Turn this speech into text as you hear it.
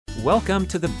Welcome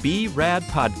to the Be Rad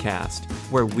podcast,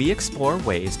 where we explore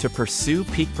ways to pursue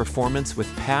peak performance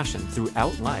with passion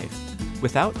throughout life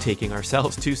without taking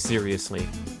ourselves too seriously.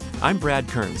 I'm Brad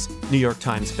Kearns, New York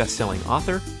Times bestselling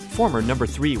author, former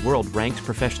 #3 world-ranked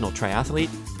professional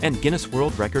triathlete, and Guinness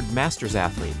World Record Masters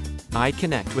athlete. I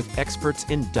connect with experts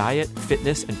in diet,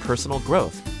 fitness, and personal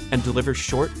growth, and deliver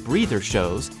short breather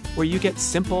shows where you get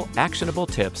simple, actionable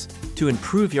tips to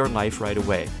improve your life right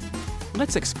away.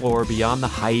 Let's explore beyond the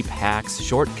hype, hacks,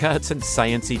 shortcuts, and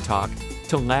sciencey talk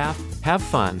to laugh, have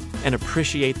fun, and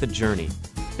appreciate the journey.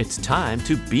 It's time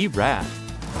to be rad.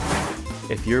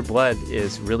 If your blood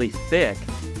is really thick,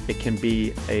 it can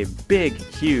be a big,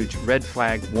 huge red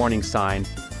flag warning sign.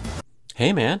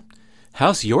 Hey man,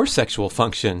 how's your sexual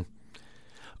function?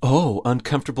 Oh,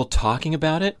 uncomfortable talking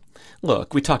about it?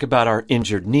 Look, we talk about our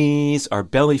injured knees, our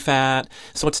belly fat,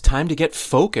 so it's time to get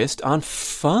focused on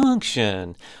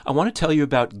function. I want to tell you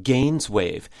about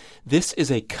GainsWave. This is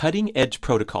a cutting-edge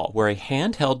protocol where a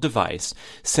handheld device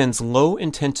sends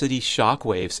low-intensity shock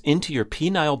waves into your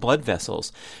penile blood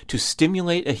vessels to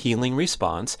stimulate a healing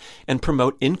response and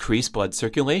promote increased blood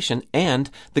circulation and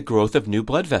the growth of new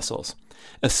blood vessels.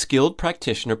 A skilled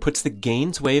practitioner puts the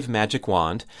GainsWave magic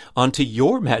wand onto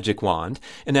your magic wand,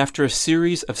 and after a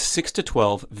series of 6 to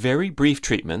 12 very brief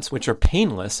treatments, which are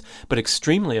painless but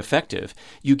extremely effective,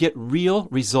 you get real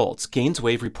results.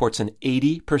 GainsWave reports an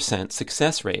 80%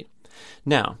 success rate.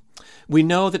 Now, we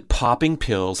know that popping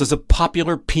pills is a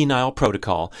popular penile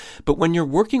protocol, but when you're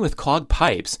working with clogged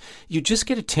pipes, you just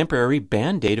get a temporary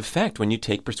Band-Aid effect when you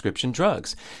take prescription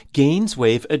drugs.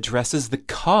 GainsWave addresses the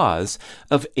cause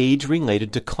of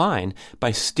age-related decline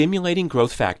by stimulating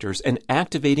growth factors and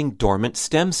activating dormant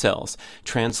stem cells.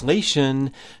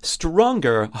 Translation: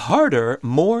 stronger, harder,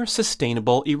 more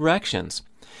sustainable erections.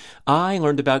 I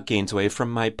learned about GainsWave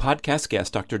from my podcast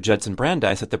guest, Dr. Judson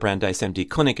Brandeis at the Brandeis MD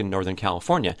Clinic in Northern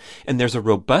California, and there's a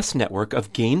robust network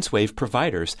of GainsWave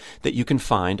providers that you can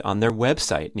find on their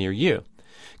website near you.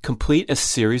 Complete a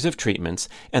series of treatments,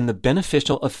 and the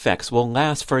beneficial effects will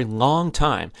last for a long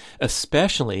time,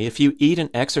 especially if you eat and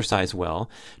exercise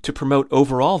well to promote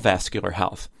overall vascular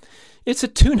health. It's a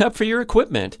tune-up for your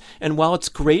equipment, and while it's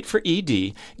great for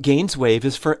ED, GainsWave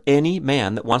is for any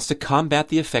man that wants to combat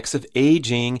the effects of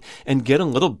aging and get a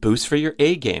little boost for your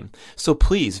A-game. So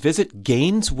please visit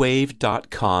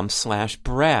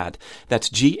gainswave.com/Brad. That's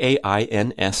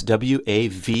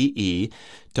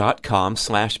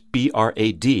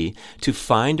GAINSWAVE.com/BRAD to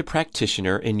find a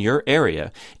practitioner in your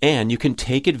area, and you can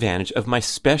take advantage of my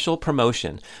special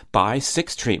promotion. Buy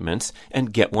 6 treatments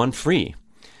and get one free.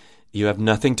 You have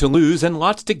nothing to lose and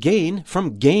lots to gain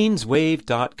from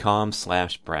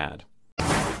gainswave.com/Brad.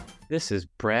 This is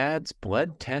Brad's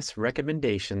blood test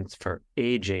recommendations for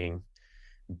aging.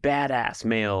 Badass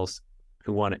males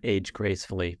who want to age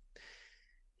gracefully.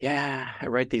 Yeah, I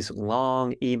write these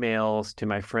long emails to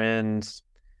my friends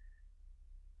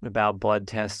about blood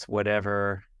tests,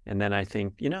 whatever. And then I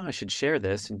think, I should share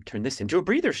this and turn this into a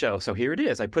breather show. So here it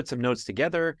is. I put some notes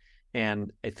together,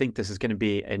 and I think this is going to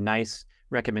be a nice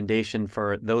recommendation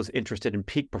for those interested in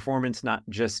peak performance, not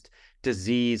just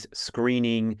disease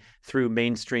screening through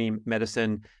mainstream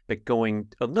medicine, but going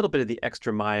a little bit of the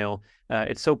extra mile.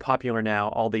 It's so popular now,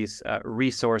 all these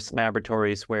resource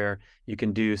laboratories where you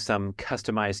can do some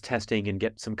customized testing and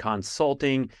get some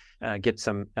consulting, get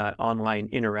some online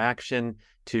interaction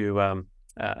to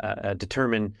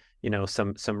determine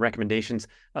some recommendations.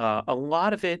 A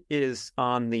lot of it is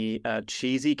on the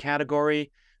cheesy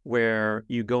category, where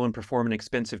you go and perform an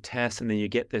expensive test and then you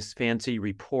get this fancy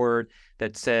report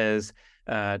that says,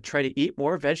 try to eat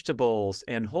more vegetables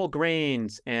and whole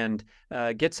grains and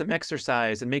get some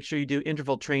exercise and make sure you do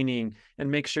interval training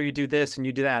and make sure you do this and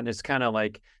you do that. And it's kind of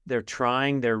like they're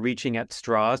reaching at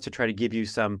straws to try to give you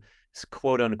some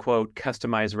quote unquote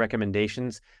customized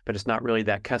recommendations, but it's not really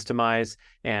that customized.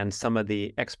 And some of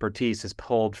the expertise is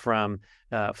pulled from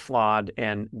flawed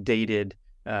and dated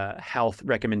health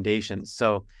recommendations.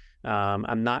 So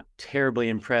I'm not terribly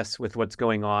impressed with what's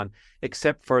going on,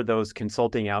 except for those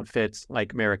consulting outfits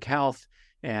like Merrick Health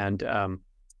and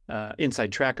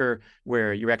Inside Tracker,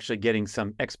 where you're actually getting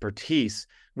some expertise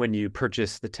when you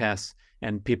purchase the tests,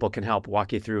 and people can help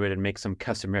walk you through it and make some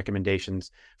custom recommendations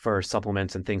for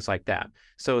supplements and things like that.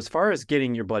 So as far as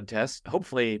getting your blood tests,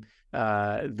 hopefully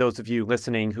those of you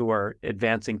listening who are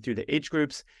advancing through the age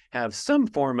groups have some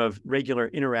form of regular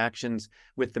interactions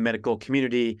with the medical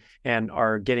community and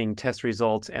are getting test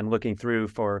results and looking through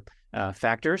for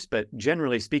factors. But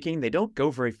generally speaking, they don't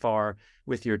go very far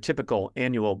with your typical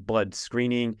annual blood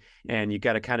screening, and you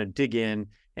got to kind of dig in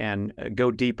and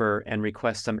go deeper and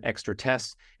request some extra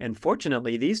tests. And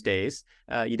fortunately, these days,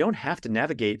 you don't have to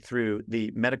navigate through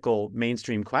the medical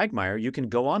mainstream quagmire. You can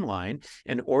go online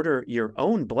and order your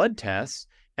own blood tests.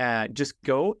 Just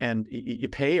go and you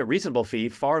pay a reasonable fee,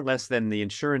 far less than the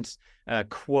insurance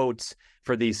quotes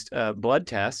for these blood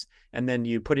tests. And then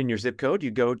you put in your zip code,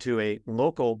 you go to a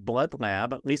local blood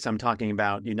lab, at least I'm talking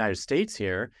about United States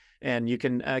here, and you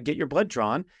can get your blood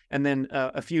drawn. And then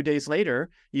a few days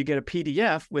later, you get a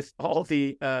PDF with all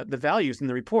the values in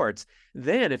the reports.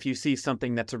 Then if you see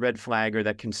something that's a red flag or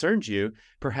that concerns you,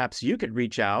 perhaps you could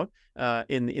reach out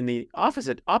in the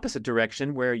opposite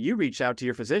direction, where you reach out to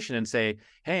your physician and say,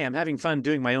 hey, I'm having fun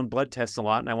doing my own blood tests a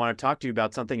lot, and I want to talk to you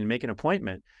about something and make an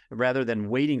appointment, rather than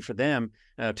waiting for them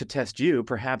to test you,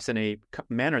 perhaps in a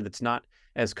manner that's not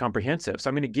as comprehensive. So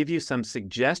I'm going to give you some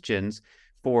suggestions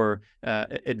for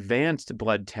advanced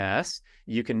blood tests.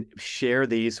 You can share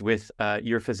these with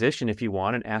your physician if you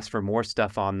want and ask for more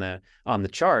stuff on the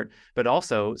chart, but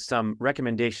also some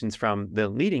recommendations from the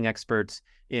leading experts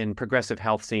in progressive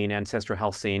health scene, ancestral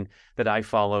health scene, that I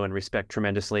follow and respect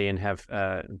tremendously, and have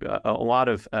a lot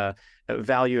of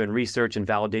value and research and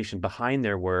validation behind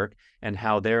their work, and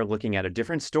how they're looking at a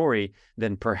different story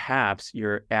than perhaps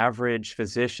your average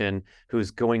physician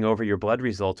who's going over your blood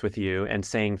results with you and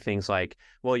saying things like,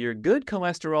 well, your good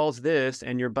cholesterol's this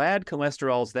and your bad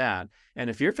cholesterol's that. And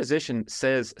if your physician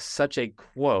says such a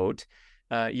quote,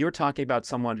 you're talking about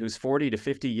someone who's 40 to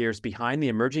 50 years behind the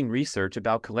emerging research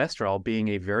about cholesterol being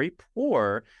a very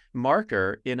poor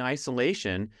marker in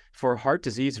isolation for heart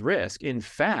disease risk. In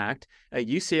fact, a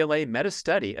UCLA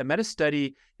meta-study, a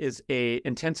meta-study is an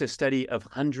intensive study of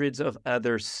hundreds of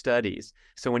other studies.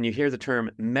 So when you hear the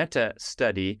term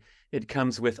meta-study, it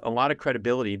comes with a lot of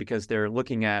credibility, because they're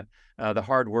looking at the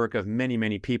hard work of many,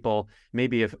 many people.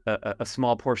 Maybe if a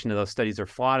small portion of those studies are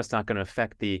flawed, it's not going to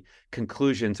affect the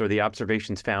conclusions or the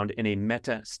observations found in a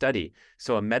meta-study.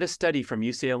 So a meta-study from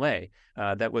UCLA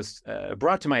that was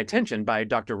brought to my attention by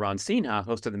Dr. Ron Sinha,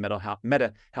 host of the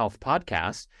Meta Health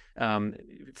podcast,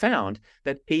 found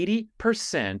that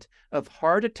 80% of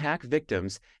heart attack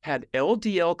victims had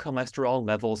LDL cholesterol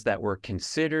levels that were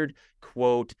considered,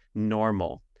 quote,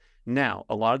 normal. Now,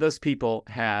 a lot of those people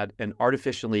had an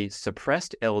artificially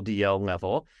suppressed LDL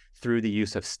level through the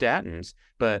use of statins,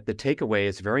 but the takeaway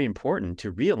is very important to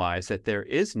realize that there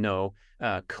is no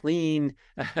clean,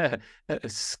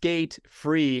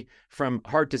 skate-free from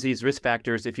heart disease risk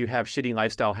factors. If you have shitty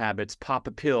lifestyle habits, pop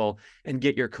a pill and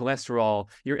get your cholesterol,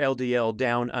 your LDL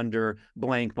down under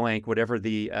blank, blank, whatever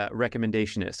the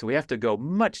recommendation is. So we have to go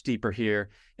much deeper here.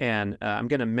 And I'm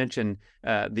going to mention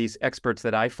these experts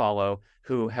that I follow,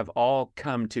 who have all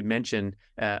come to mention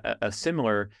a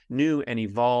similar new and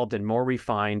evolved and more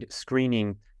refined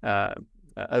screening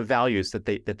values that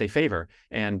they favor.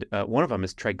 And one of them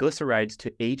is triglycerides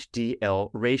to HDL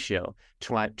ratio.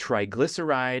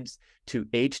 Triglycerides to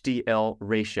HDL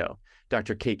ratio.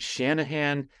 Dr. Kate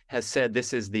Shanahan has said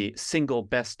this is the single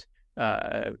best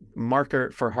marker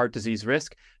for heart disease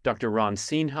risk. Dr. Ron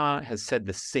Sinha has said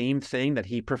the same thing, that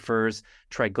he prefers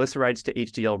triglycerides to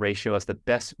HDL ratio as the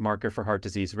best marker for heart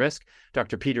disease risk.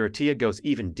 Dr. Peter Attia goes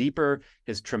even deeper.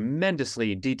 His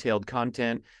tremendously detailed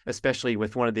content, especially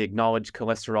with one of the acknowledged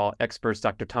cholesterol experts,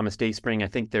 Dr. Thomas Dayspring. I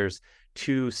think there's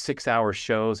 2 6-hour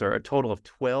shows, or a total of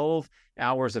 12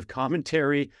 hours of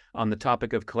commentary on the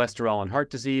topic of cholesterol and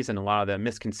heart disease, and a lot of the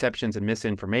misconceptions and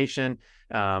misinformation.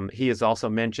 He has also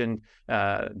mentioned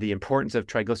the importance of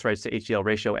triglycerides to HDL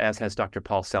ratio, as has Dr.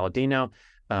 Paul Saladino.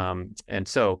 And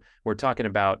so we're talking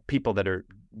about people that are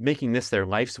making this their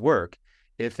life's work.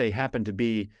 If they happen to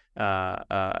be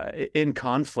in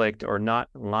conflict or not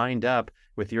lined up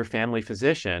with your family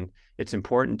physician, it's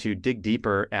important to dig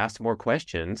deeper, ask more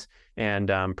questions,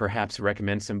 and perhaps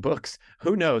recommend some books.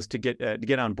 Who knows, to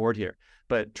get on board here.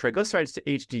 But triglycerides to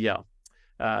HDL.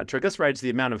 Triglycerides, the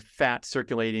amount of fat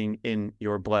circulating in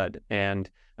your blood. And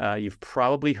you've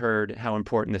probably heard how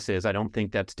important this is. I don't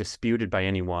think that's disputed by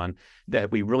anyone,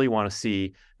 that we really want to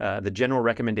see. The general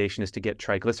recommendation is to get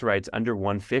triglycerides under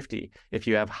 150. If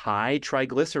you have high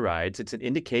triglycerides, it's an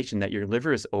indication that your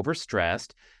liver is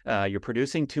overstressed. You're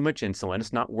producing too much insulin.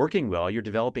 It's not working well. You're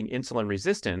developing insulin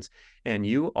resistance, and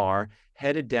you are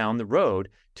headed down the road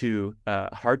to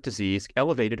heart disease,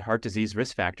 elevated heart disease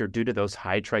risk factor due to those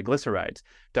high triglycerides.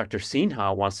 Dr.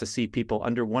 Sinha wants to see people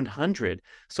under 100.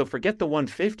 So forget the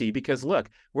 150, because look,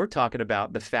 we're talking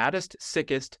about the fattest,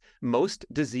 sickest, most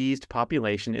diseased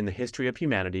population in the history of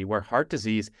humanity. humanity, where heart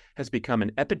disease has become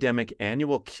an epidemic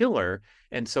annual killer.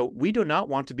 And so we do not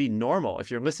want to be normal.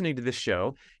 If you're listening to this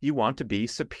show, you want to be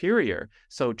superior.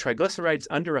 So triglycerides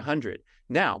under 100.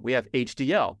 Now we have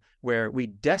HDL, where we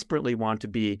desperately want to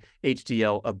be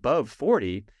HDL above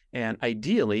 40. And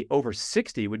ideally, over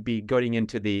 60 would be going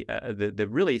into the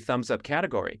really thumbs up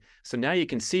category. So now you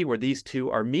can see where these two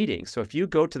are meeting. So if you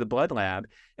go to the blood lab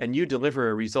and you deliver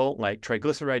a result like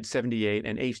triglyceride 78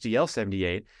 and HDL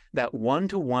 78, that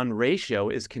 1-to-1 ratio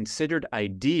is considered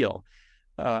ideal.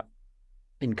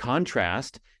 In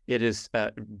contrast, it is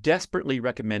desperately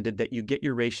recommended that you get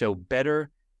your ratio better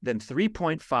than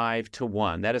 3.5 to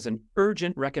 1. That is an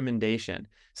urgent recommendation.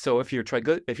 So if your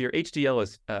HDL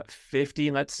is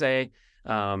 50, let's say,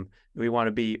 we want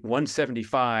to be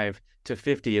 175 to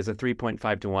 50 is a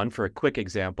 3.5 to 1 for a quick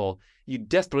example. You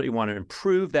desperately want to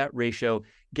improve that ratio,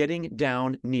 getting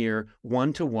down near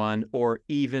 1 to 1 or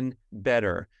even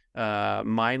better.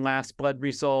 My last blood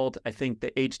result, I think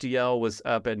the HDL was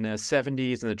up in the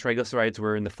 70s and the triglycerides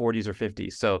were in the 40s or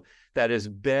 50s. So that is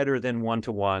better than 1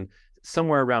 to 1.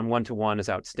 Somewhere around 1 to 1 is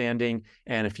outstanding.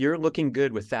 And if you're looking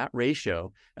good with that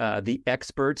ratio, the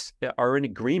experts are in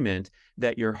agreement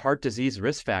that your heart disease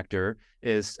risk factor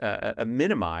is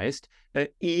minimized,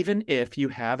 even if you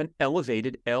have an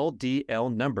elevated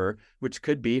LDL number, which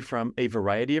could be from a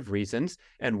variety of reasons.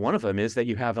 And one of them is that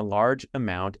you have a large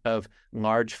amount of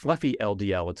large fluffy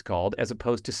LDL, it's called, as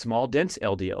opposed to small dense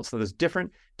LDL. So there's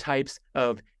different types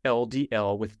of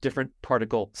LDL with different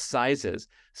particle sizes.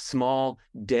 Small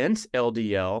dense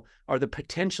LDL are the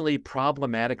potentially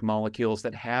problematic molecules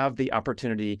that have the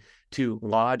opportunity to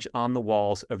lodge on the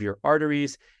walls of your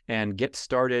arteries and get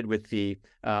started with the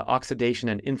oxidation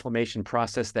and inflammation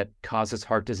process that causes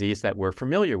heart disease that we're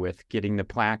familiar with, getting the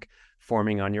plaque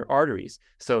forming on your arteries.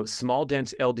 So small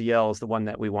dense LDL is the one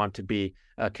that we want to be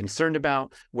concerned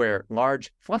about, where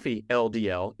large fluffy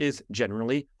LDL is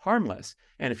generally harmless.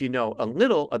 And if you know a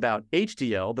little about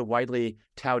HDL, the widely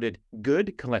touted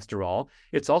good cholesterol,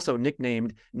 it's also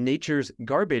nicknamed nature's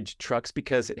garbage trucks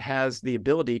because it has the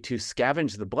ability to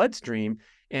scavenge the bloodstream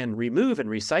and remove and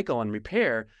recycle and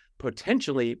repair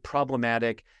potentially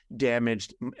problematic,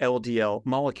 damaged LDL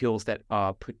molecules that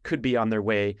could be on their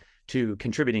way to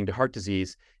contributing to heart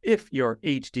disease if your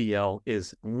HDL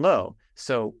is low.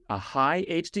 So a high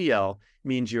HDL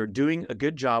means you're doing a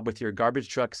good job with your garbage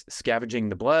trucks scavenging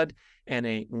the blood, and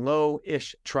a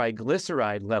low-ish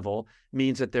triglyceride level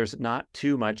means that there's not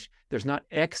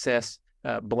excess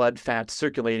blood fat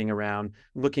circulating around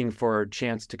looking for a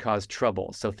chance to cause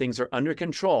trouble. So things are under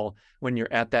control when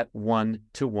you're at that 1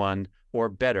 to 1 or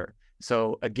better.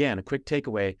 So again, a quick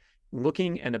takeaway,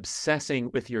 looking and obsessing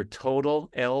with your total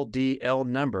LDL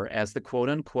number as the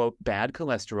quote-unquote bad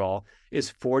cholesterol is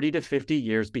 40 to 50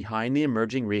 years behind the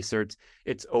emerging research.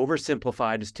 It's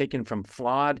oversimplified, it's taken from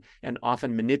flawed and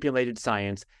often manipulated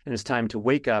science, and it's time to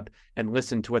wake up and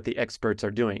listen to what the experts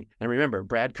are doing. And remember,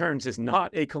 Brad Kearns is not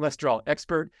a cholesterol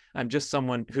expert. I'm just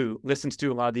someone who listens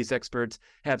to a lot of these experts,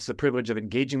 has the privilege of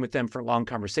engaging with them for a long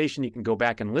conversation. You can go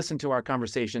back and listen to our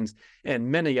conversations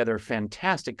and many other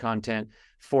fantastic content.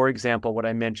 For example, what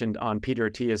I mentioned on Peter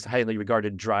Attia's highly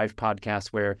regarded Drive podcast,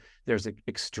 where there's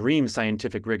extreme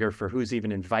scientific rigor for who's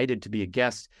even invited to be a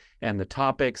guest, and the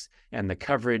topics and the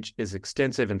coverage is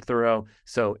extensive and thorough.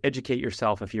 So educate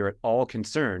yourself if you're at all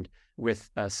concerned with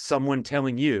someone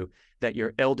telling you that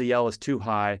your LDL is too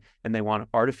high and they want to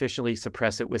artificially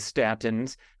suppress it with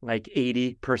statins, like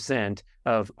 80%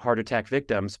 of heart attack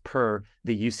victims per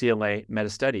the UCLA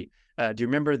meta-study. Do you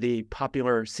remember the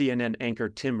popular CNN anchor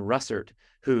Tim Russert,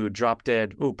 who dropped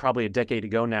dead, probably a decade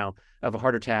ago now, of a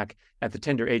heart attack at the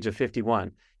tender age of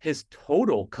 51? His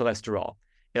total cholesterol,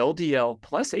 LDL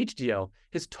plus HDL,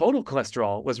 his total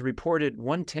cholesterol was reported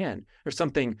 110 or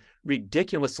something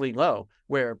ridiculously low,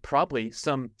 where probably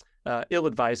some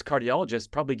ill-advised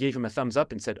cardiologist probably gave him a thumbs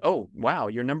up and said, oh, wow,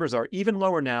 your numbers are even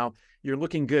lower now. You're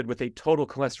looking good with a total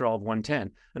cholesterol of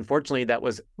 110. Unfortunately, that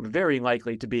was very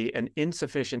likely to be an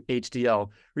insufficient HDL.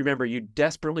 Remember, you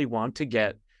desperately want to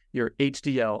get your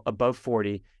HDL above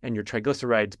 40 and your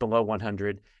triglycerides below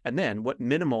 100. And then what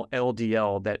minimal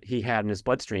LDL that he had in his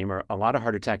bloodstream, or a lot of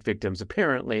heart attack victims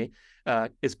apparently,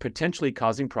 is potentially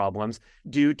causing problems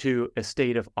due to a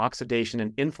state of oxidation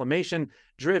and inflammation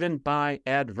driven by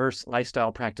adverse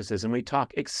lifestyle practices. And we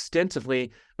talk extensively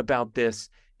about this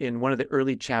in one of the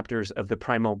early chapters of the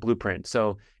Primal Blueprint.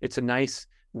 So it's a nice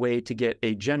way to get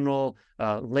a general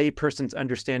layperson's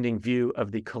understanding view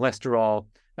of the cholesterol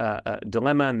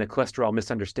dilemma and the cholesterol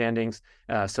misunderstandings.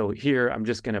 So here I'm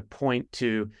just going to point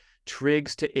to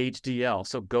trigs to HDL.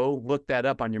 So go look that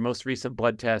up on your most recent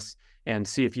blood tests and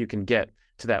see if you can get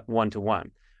to that 1 to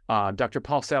 1. Dr.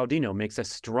 Paul Saladino makes a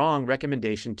strong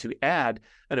recommendation to add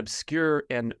an obscure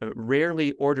and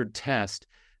rarely ordered test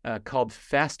called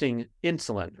fasting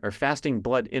insulin or fasting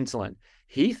blood insulin.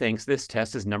 He thinks this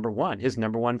test is number one, his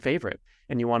number one favorite.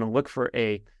 And you want to look for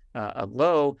a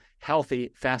low,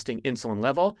 healthy fasting insulin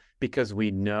level because we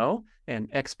know and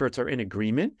experts are in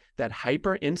agreement that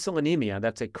hyperinsulinemia,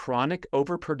 that's a chronic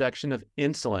overproduction of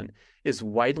insulin, is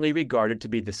widely regarded to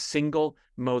be the single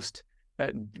most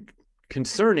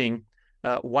concerning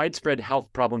widespread health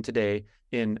problem today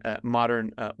in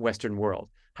modern Western world.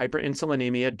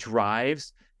 Hyperinsulinemia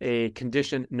drives a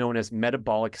condition known as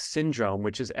metabolic syndrome,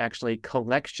 which is actually a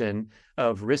collection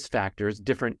of risk factors,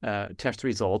 different test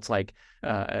results like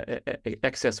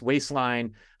excess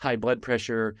waistline, high blood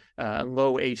pressure,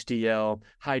 low HDL,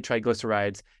 high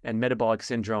triglycerides, and metabolic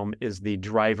syndrome is the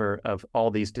driver of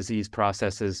all these disease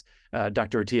processes.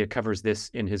 Dr. Attia covers this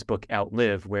in his book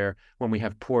Outlive, where when we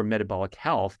have poor metabolic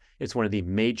health, it's one of the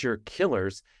major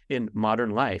killers in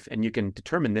modern life. And you can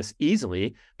determine this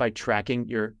easily by tracking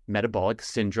your metabolic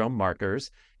syndrome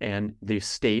markers and the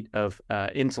state of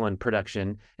insulin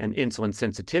production and insulin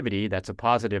sensitivity. That's a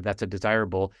positive, that's a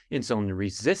desirable. Insulin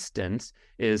resistance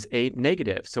is a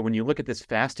negative. So when you look at this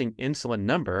fasting insulin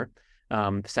number,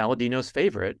 Saladino's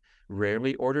favorite,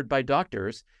 rarely ordered by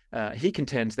doctors, he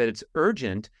contends that it's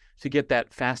urgent to get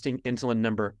that fasting insulin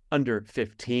number under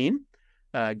 15.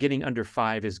 Getting under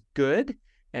 5 is good,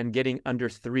 and getting under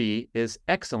 3 is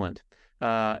excellent.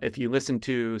 If you listen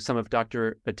to some of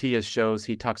Dr. Attia's shows,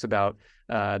 he talks about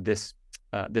this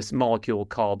molecule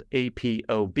called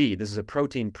ApoB. This is a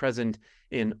protein present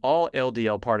in all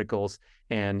LDL particles,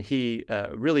 and he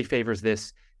really favors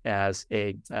this as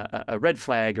a red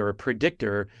flag or a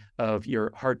predictor of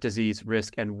your heart disease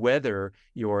risk and whether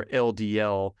your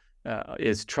LDL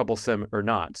is troublesome or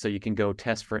not. So you can go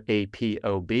test for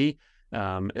ApoB.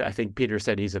 I think Peter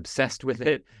said he's obsessed with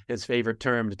it. His favorite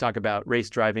term to talk about race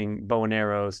driving, bow and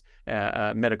arrows,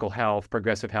 medical health,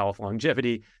 progressive health,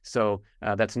 longevity. So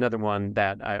that's another one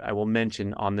that I will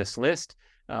mention on this list.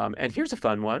 And here's a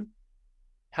fun one.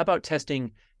 How about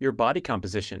testing your body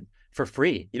composition for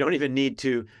free? You don't even need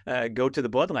to go to the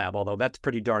blood lab, although that's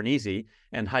pretty darn easy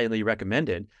and highly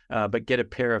recommended. But get a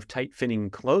pair of tight-fitting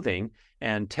clothing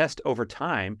and test over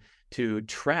time to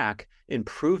track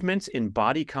improvements in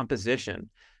body composition.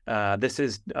 This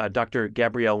is Dr.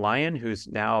 Gabrielle Lyon, who's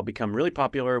now become really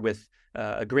popular with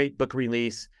a great book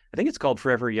release. I think it's called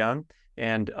Forever Young,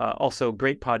 and also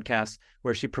great podcasts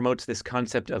where she promotes this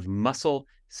concept of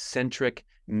muscle-centric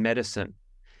medicine.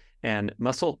 And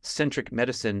muscle-centric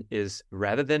medicine is,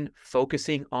 rather than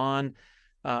focusing on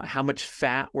how much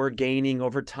fat we're gaining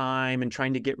over time and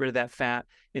trying to get rid of that fat,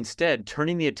 instead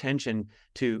turning the attention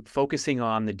to focusing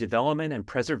on the development and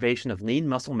preservation of lean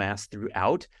muscle mass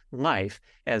throughout life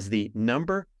as the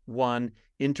number one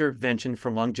intervention for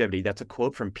longevity. That's a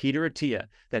quote from Peter Attia,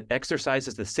 that exercise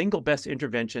is the single best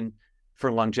intervention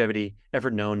for longevity ever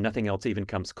known. Nothing else even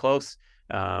comes close.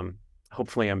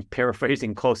 Hopefully I'm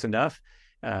paraphrasing close enough.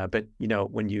 But you know,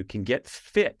 when you can get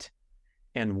fit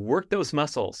and work those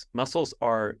muscles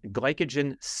are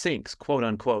glycogen sinks, quote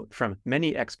unquote, from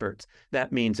many experts.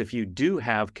 That means if you do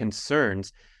have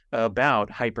concerns about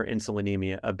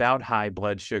hyperinsulinemia, about high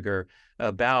blood sugar,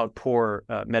 about poor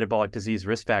metabolic disease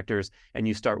risk factors, and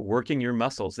you start working your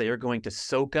muscles, they are going to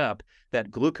soak up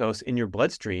that glucose in your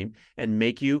bloodstream and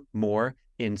make you more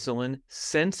insulin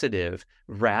sensitive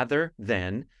rather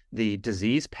than the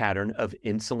disease pattern of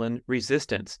insulin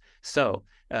resistance. So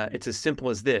it's as simple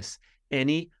as this.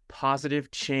 Any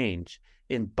positive change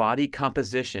in body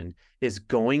composition is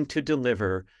going to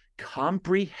deliver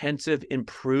comprehensive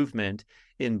improvement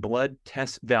in blood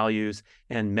test values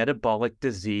and metabolic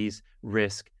disease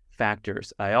risk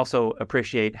factors. I also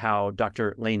appreciate how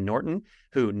Dr. Lane Norton,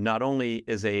 who not only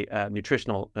is a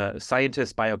nutritional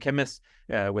scientist, biochemist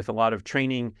with a lot of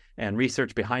training and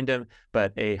research behind him,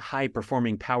 but a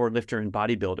high-performing power lifter and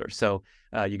bodybuilder. So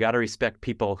you got to respect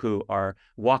people who are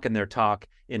walking their talk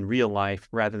in real life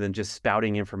rather than just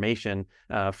spouting information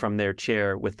from their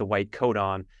chair with the white coat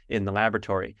on in the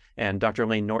laboratory. And Dr.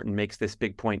 Lane Norton makes this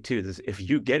big point too. This, if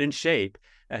you get in shape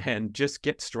and just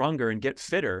get stronger and get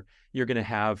fitter, you're going to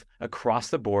have across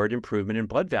the board improvement in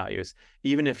blood values.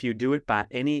 Even if you do it by by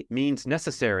any means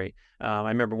necessary. I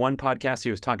remember one podcast,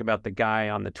 he was talking about the guy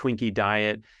on the Twinkie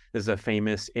diet. There's a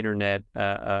famous internet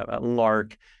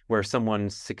lark where someone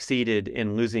succeeded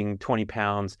in losing 20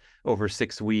 pounds over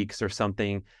 6 weeks or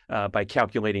something by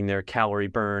calculating their calorie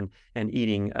burn and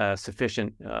eating a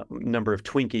sufficient number of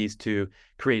Twinkies to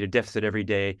create a deficit every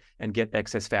day and get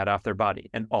excess fat off their body.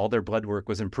 And all their blood work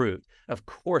was improved. Of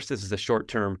course, this is a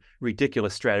short-term,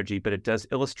 ridiculous strategy, but it does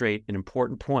illustrate an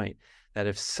important point that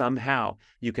if somehow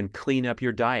you can clean up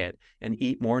your diet and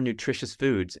eat more nutritious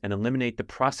foods and eliminate the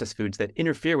processed foods that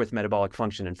interfere with metabolic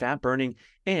function and fat burning,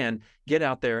 and get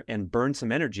out there and burn some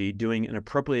energy doing an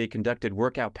appropriately conducted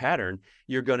workout pattern,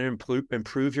 you're going to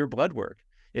improve your blood work.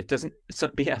 It doesn't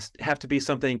have to be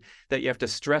something that you have to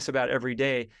stress about every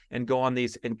day and go on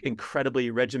these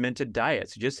incredibly regimented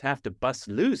diets. You just have to bust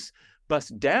loose,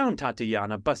 bust down,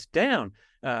 Tatiana, bust down.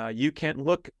 You can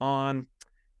look on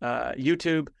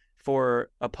YouTube for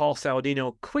a Paul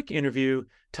Saladino quick interview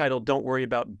titled "Don't Worry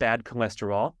About Bad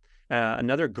Cholesterol."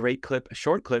 Another great clip, a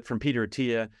short clip from Peter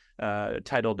Attia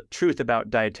titled "Truth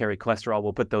About Dietary Cholesterol."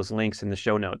 We'll put those links in the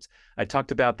show notes. I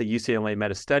talked about the UCLA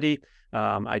meta-study.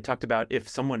 I talked about if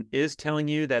someone is telling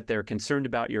you that they're concerned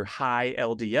about your high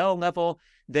LDL level,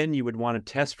 then you would want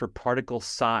to test for particle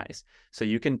size. So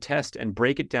you can test and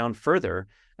break it down further.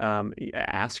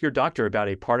 Ask your doctor about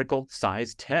a particle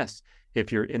size test. If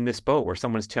you're in this boat where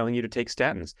someone's telling you to take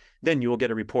statins, then you will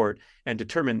get a report and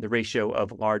determine the ratio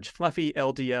of large, fluffy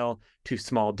LDL to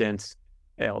small, dense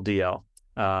LDL,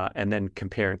 and then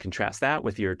compare and contrast that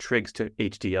with your trigs to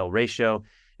HDL ratio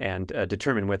and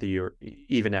determine whether you're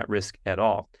even at risk at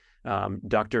all.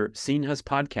 Dr. Sinha's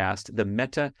podcast, the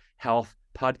Meta Health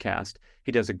Podcast,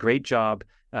 he does a great job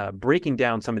breaking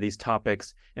down some of these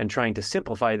topics and trying to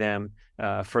simplify them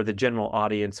for the general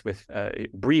audience with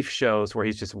brief shows where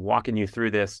he's just walking you through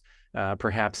this,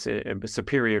 perhaps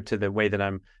superior to the way that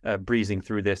I'm breezing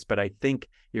through this. But I think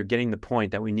you're getting the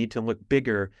point that we need to look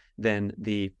bigger than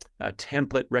the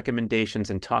template recommendations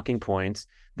and talking points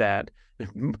that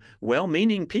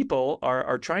well-meaning people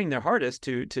are trying their hardest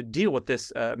to deal with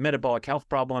this metabolic health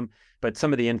problem, but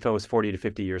some of the info is 40 to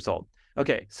 50 years old.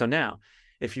 Okay, so now,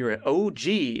 if you're an OG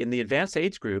in the advanced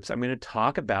age groups, I'm going to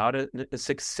talk about a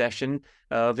succession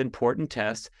of important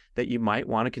tests that you might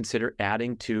want to consider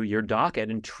adding to your docket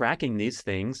and tracking these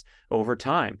things over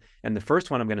time. And the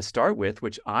first one I'm going to start with,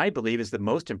 which I believe is the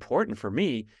most important for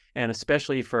me, and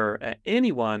especially for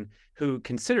anyone who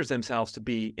considers themselves to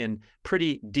be in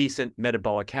pretty decent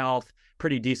metabolic health,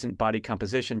 pretty decent body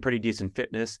composition, pretty decent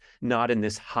fitness, not in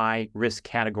this high risk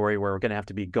category where we're going to have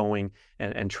to be going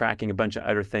and tracking a bunch of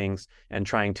other things and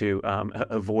trying to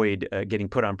avoid getting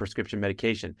put on prescription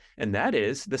medication. And that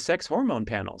is the sex hormone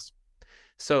panels.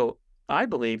 So I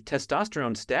believe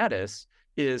testosterone status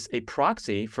is a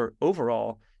proxy for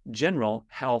overall general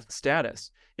health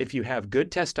status. If you have good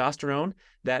testosterone,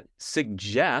 that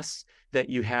suggests that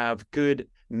you have good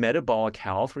metabolic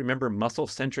health. Remember,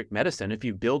 muscle-centric medicine. If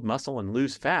you build muscle and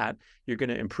lose fat, you're going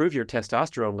to improve your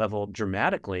testosterone level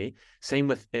dramatically. Same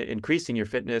with increasing your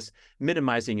fitness,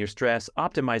 minimizing your stress,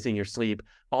 optimizing your sleep.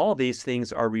 All these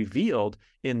things are revealed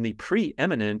in the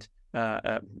preeminent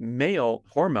male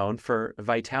hormone for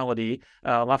vitality.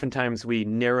 Oftentimes we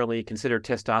narrowly consider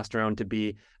testosterone to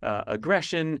be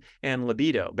aggression and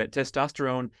libido, but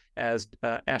testosterone, as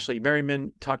Ashley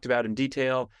Merriman talked about in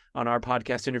detail on our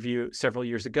podcast interview several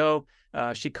years ago,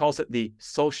 she calls it the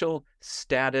social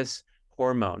status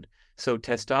hormone. So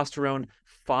testosterone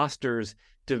fosters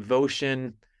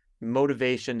devotion,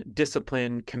 motivation,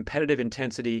 discipline, competitive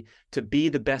intensity to be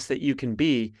the best that you can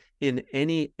be in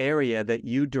any area that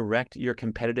you direct your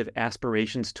competitive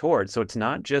aspirations towards. So it's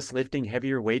not just lifting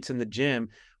heavier weights in the gym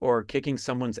or kicking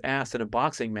someone's ass in a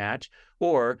boxing match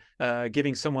or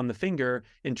giving someone the finger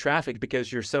in traffic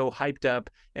because you're so hyped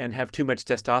up and have too much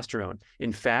testosterone.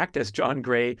 In fact, as John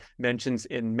Gray mentions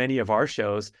in many of our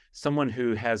shows, someone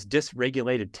who has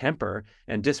dysregulated temper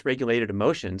and dysregulated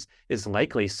emotions is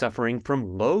likely suffering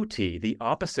from low T, the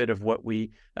opposite of what we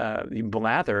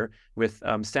blather with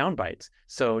sound bites.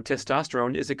 So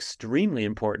testosterone is extremely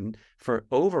important for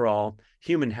overall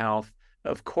human health.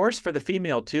 Of course, for the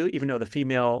female too, even though the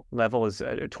female level is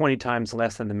 20 times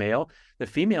less than the male, the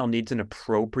female needs an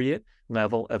appropriate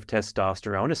level of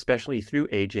testosterone, especially through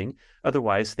aging.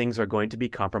 Otherwise, things are going to be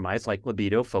compromised, like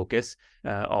libido, focus,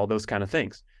 all those kind of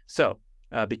things. So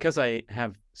because I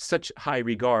have such high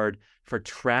regard for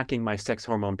tracking my sex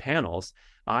hormone panels,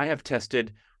 I have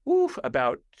tested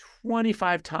about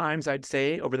 25 times, I'd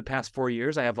say, over the past 4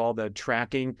 years. I have all the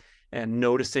tracking and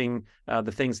noticing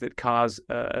the things that cause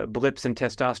blips in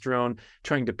testosterone,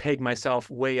 trying to peg myself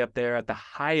way up there at the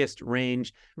highest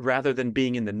range rather than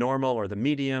being in the normal or the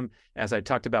medium. As I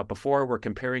talked about before, we're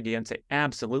comparing against an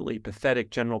absolutely pathetic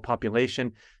general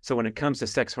population. So when it comes to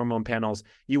sex hormone panels,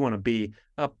 you want to be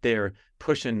up there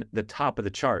pushing the top of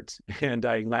the charts. And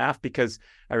I laugh because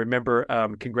I remember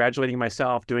congratulating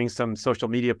myself, doing some social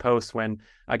media posts when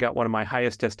I got one of my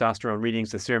highest testosterone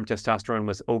readings. The serum testosterone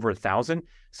was over 1,000.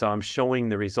 So I'm showing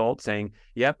the results saying,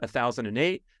 yep,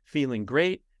 1,008, feeling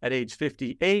great at age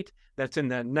 58. That's in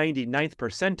the 99th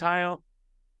percentile.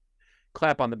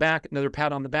 Clap on the back, another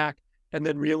pat on the back, and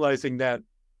then realizing that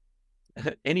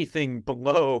anything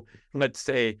below, let's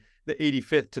say, the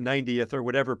 85th to 90th or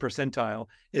whatever percentile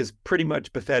is pretty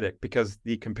much pathetic because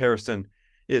the comparison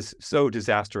is so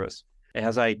disastrous.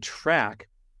 As I track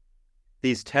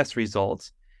these test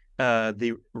results,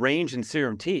 the range in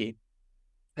serum T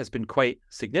has been quite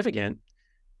significant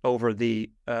over the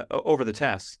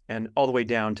tests, and all the way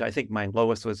down to, I think my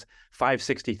lowest was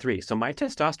 563. So my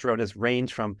testosterone has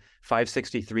ranged from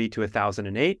 563 to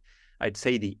 1,008. I'd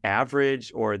say the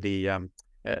average or the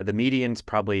median's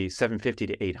probably 750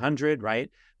 to 800,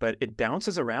 right? But it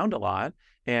bounces around a lot.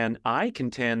 And I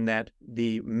contend that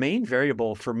the main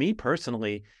variable for me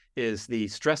personally is the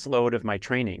stress load of my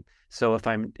training. So if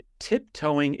I'm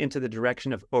tiptoeing into the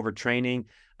direction of overtraining,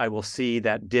 I will see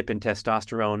that dip in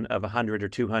testosterone of 100 or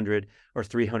 200 or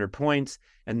 300 points,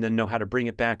 and then know how to bring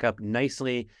it back up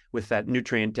nicely with that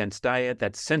nutrient-dense diet,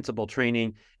 that sensible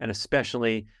training, and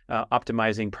especially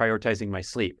optimizing, prioritizing my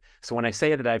sleep. So when I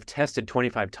say that I've tested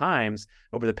 25 times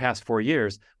over the past 4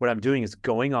 years, what I'm doing is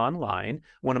going online.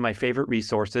 One of my favorite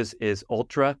resources is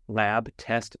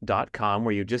ultralabtest.com,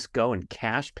 where you just go and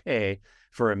cash pay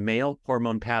for a male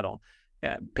hormone panel,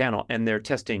 and they're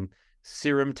testing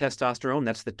serum testosterone.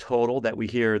 That's the total that we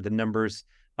hear the numbers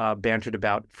bantered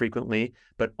about frequently,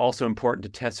 but also important to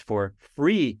test for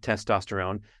free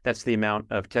testosterone. That's the amount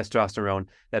of testosterone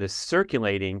that is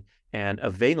circulating and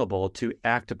available to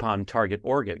act upon target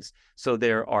organs. So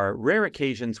there are rare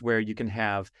occasions where you can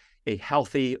have a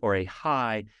healthy or a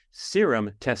high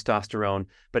serum testosterone,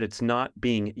 but it's not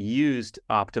being used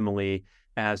optimally,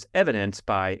 as evidenced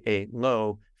by a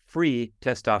low free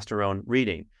testosterone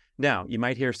reading. Now, you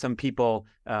might hear some people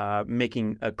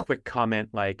making a quick comment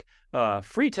like,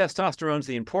 free testosterone is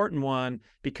the important one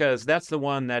because that's the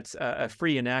one that's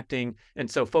free and acting,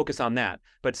 and so focus on that.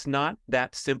 But it's not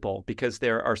that simple, because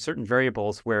there are certain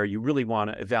variables where you really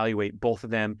want to evaluate both of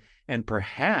them, and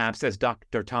perhaps, as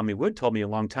Dr. Tommy Wood told me a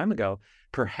long time ago,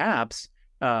 perhaps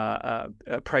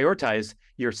prioritize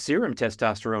your serum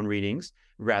testosterone readings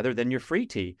rather than your free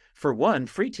T. For one,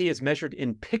 free T is measured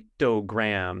in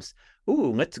pictograms.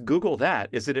 Ooh, let's Google that.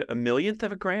 Is it a millionth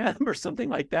of a gram or something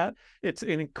like that? It's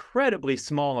an incredibly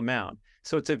small amount.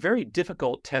 So it's a very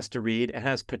difficult test to read and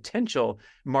has potential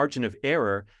margin of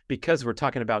error because we're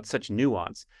talking about such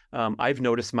nuance. I've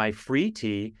noticed my free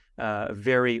T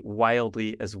vary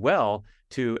wildly as well.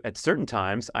 At certain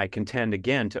times, I contend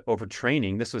again to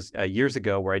overtraining. This was years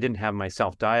ago where I didn't have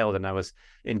myself dialed and I was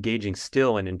engaging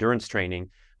still in endurance training.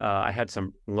 I had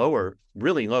some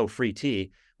really low free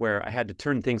T where I had to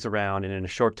turn things around, and in a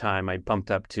short time, I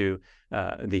bumped up to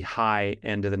the high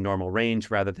end of the normal range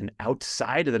rather than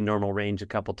outside of the normal range a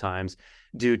couple times,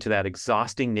 due to that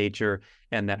exhausting nature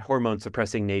and that hormone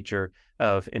suppressing nature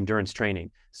of endurance training.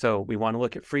 So we want to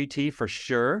look at free T for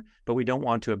sure, but we don't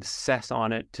want to obsess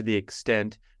on it to the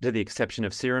exception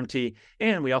of serum T.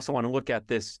 And we also want to look at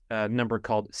this number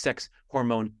called sex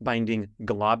hormone binding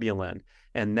globulin.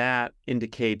 And that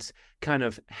indicates kind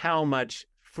of how much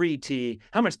free T,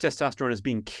 how much testosterone is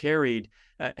being carried,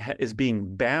 is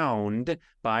being bound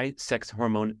by sex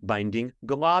hormone binding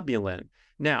globulin.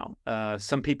 Now,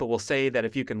 some people will say that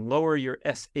if you can lower your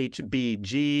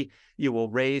SHBG, you will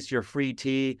raise your free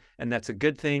T, and that's a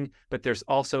good thing. But there's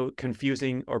also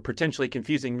confusing or potentially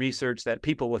confusing research that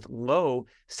people with low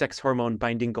sex hormone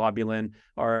binding globulin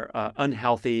are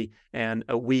unhealthy and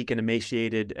weak and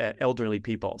emaciated elderly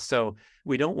people. So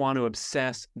we don't want to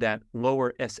obsess that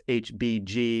lower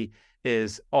SHBG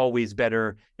is always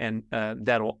better, and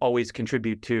that'll always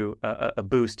contribute to a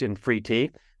boost in free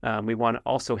T. We want to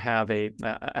also have a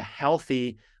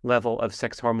healthy level of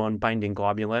sex hormone binding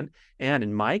globulin. And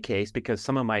in my case, because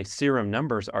some of my serum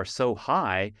numbers are so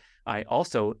high, I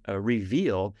also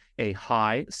reveal a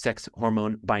high sex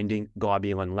hormone binding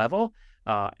globulin level.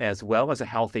 as well as a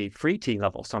healthy free T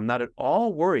level. So I'm not at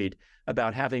all worried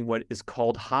about having what is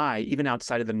called high, even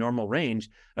outside of the normal range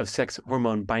of sex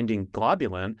hormone binding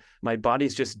globulin. My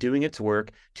body's just doing its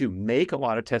work to make a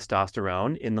lot of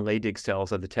testosterone in the Leydig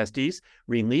cells of the testes,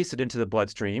 release it into the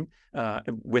bloodstream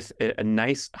with a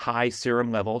nice high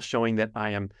serum level, showing that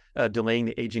I am delaying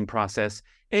the aging process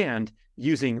and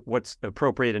using what's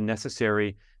appropriate and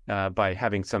necessary by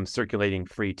having some circulating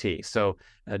free T. So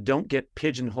don't get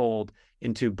pigeonholed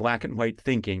into black and white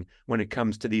thinking when it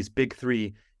comes to these big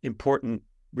three important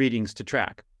readings to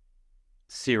track: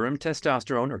 serum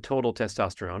testosterone or total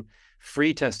testosterone,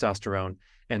 free testosterone,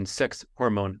 and sex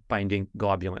hormone binding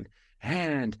globulin.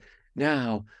 And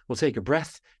now we'll take a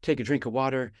breath, take a drink of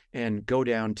water, and go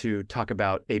down to talk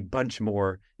about a bunch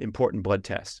more important blood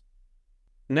tests.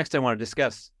 Next, I want to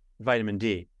discuss vitamin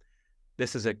D.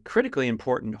 This is a critically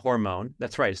important hormone.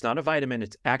 That's right, it's not a vitamin.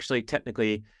 It's actually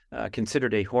technically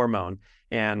considered a hormone.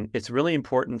 And it's really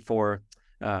important for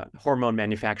hormone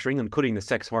manufacturing, including the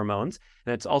sex hormones.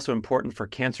 And it's also important for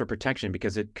cancer protection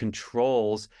because it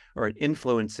controls or it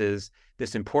influences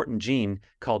this important gene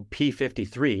called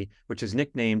P53, which is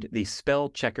nicknamed the spell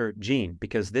checker gene,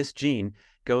 because this gene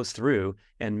goes through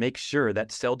and makes sure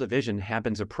that cell division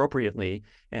happens appropriately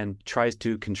and tries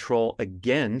to control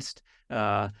against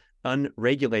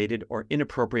unregulated or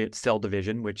inappropriate cell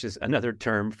division, which is another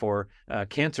term for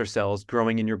cancer cells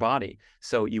growing in your body.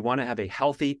 So you want to have a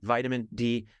healthy vitamin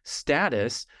D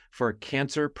status for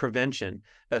cancer prevention,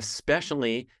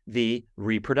 especially the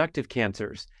reproductive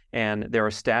cancers. And there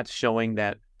are stats showing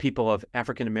that people of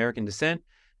African American descent,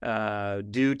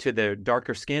 due to their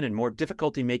darker skin and more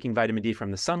difficulty making vitamin D from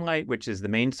the sunlight, which is the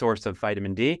main source of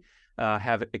vitamin D,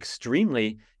 have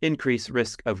extremely increased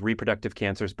risk of reproductive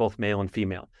cancers, both male and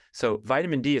female. So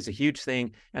vitamin D is a huge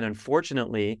thing. And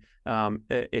unfortunately,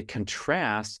 it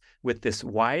contrasts with this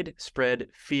widespread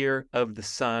fear of the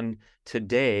sun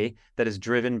today that is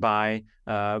driven by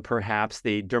perhaps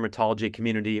the dermatology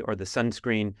community or the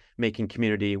sunscreen making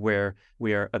community, where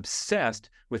we are obsessed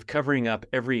with covering up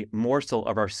every morsel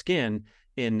of our skin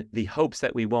in the hopes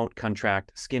that we won't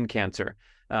contract skin cancer.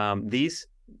 These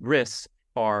risks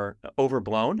are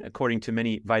overblown, according to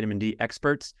many vitamin D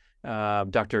experts.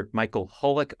 Dr. Michael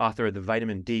Holick, author of the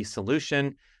Vitamin D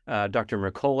Solution, Dr.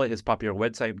 Mercola, his popular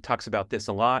website, talks about this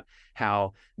a lot,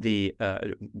 how the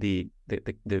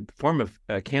form of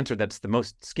cancer that's the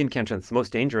most, skin cancer that's the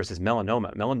most dangerous is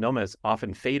melanoma. Melanoma is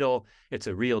often fatal. It's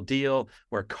a real deal,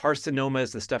 where carcinoma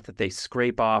is the stuff that they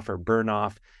scrape off or burn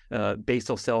off.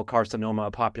 Basal cell carcinoma,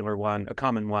 a popular one, a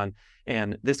common one.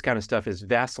 And this kind of stuff is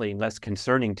vastly less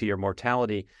concerning to your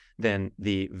mortality than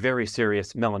the very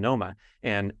serious melanoma.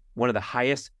 And one of the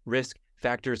highest risk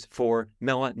factors for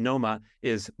melanoma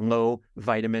is low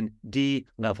vitamin D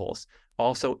levels.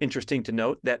 Also interesting to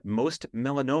note that most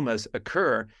melanomas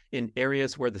occur in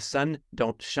areas where the sun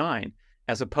don't shine,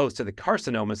 as opposed to the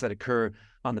carcinomas that occur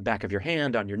on the back of your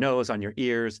hand, on your nose, on your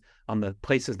ears, on the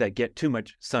places that get too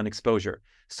much sun exposure.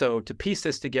 So to piece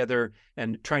this together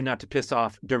and try not to piss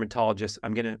off dermatologists,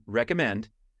 I'm going to recommend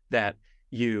that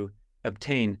you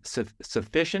obtain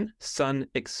sufficient sun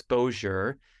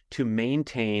exposure to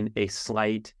maintain a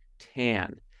slight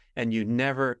tan. And you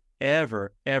never,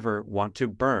 ever, ever want to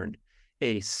burn.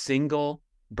 A single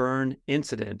burn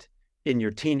incident in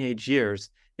your teenage years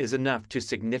is enough to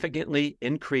significantly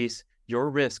increase your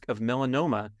risk of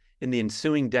melanoma in the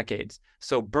ensuing decades.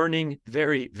 So burning,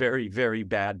 very, very, very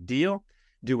bad deal.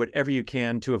 Do whatever you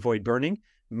can to avoid burning.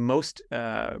 Most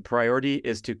priority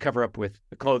is to cover up with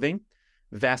clothing,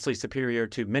 vastly superior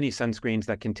to many sunscreens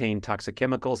that contain toxic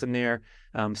chemicals in there.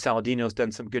 Saladino's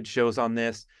done some good shows on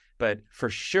this, but for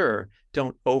sure,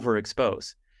 don't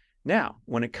overexpose. Now,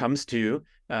 when it comes to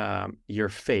your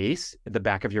face, the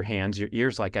back of your hands, your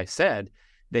ears, like I said,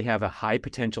 they have a high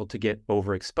potential to get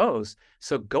overexposed.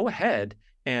 So go ahead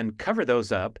and cover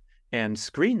those up and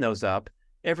screen those up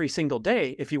every single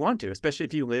day if you want to, especially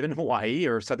if you live in Hawaii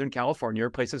or Southern California, or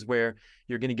places where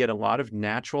you're going to get a lot of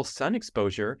natural sun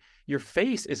exposure. Your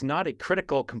face is not a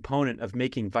critical component of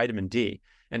making vitamin D.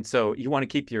 And so you want to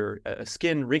keep your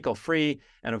skin wrinkle-free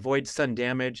and avoid sun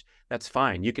damage. That's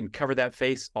fine. You can cover that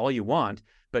face all you want,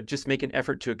 but just make an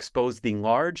effort to expose the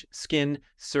large skin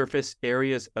surface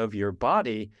areas of your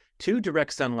body to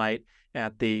direct sunlight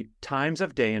at the times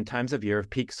of day and times of year of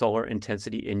peak solar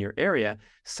intensity in your area,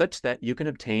 such that you can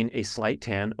obtain a slight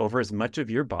tan over as much of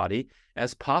your body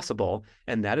as possible.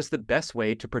 And that is the best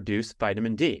way to produce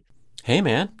vitamin D. Hey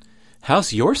man,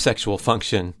 how's your sexual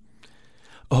function?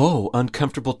 Oh,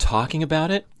 uncomfortable talking about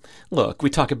it? Look, we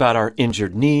talk about our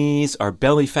injured knees, our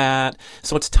belly fat,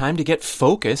 so it's time to get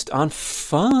focused on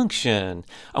function.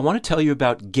 I want to tell you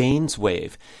about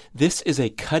GainsWave. This is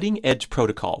a cutting-edge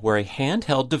protocol where a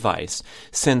handheld device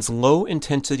sends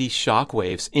low-intensity shock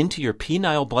waves into your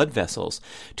penile blood vessels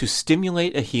to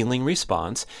stimulate a healing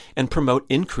response and promote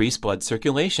increased blood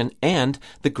circulation and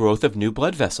the growth of new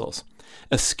blood vessels.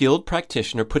 A skilled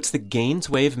practitioner puts the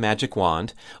GainsWave magic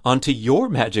wand onto your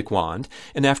magic wand,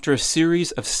 and after a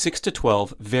series of 6 to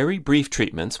 12 very brief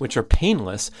treatments, which are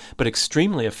painless but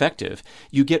extremely effective,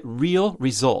 you get real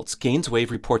results.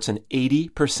 GainsWave reports an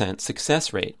 80%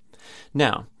 success rate.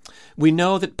 Now, we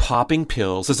know that popping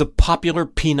pills is a popular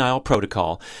penile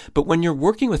protocol, but when you're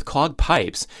working with clogged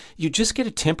pipes, you just get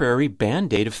a temporary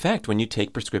Band-Aid effect when you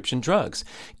take prescription drugs.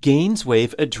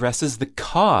 GainsWave addresses the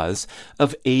cause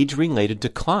of age-related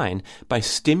decline by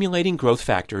stimulating growth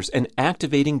factors and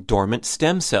activating dormant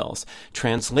stem cells.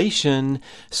 Translation: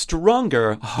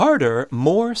 stronger, harder,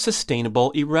 more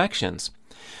sustainable erections.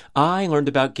 I learned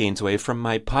about GainsWave from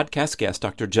my podcast guest,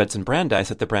 Dr. Judson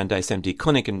Brandeis at the Brandeis MD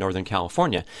Clinic in Northern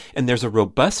California, and there's a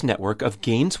robust network of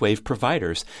GainsWave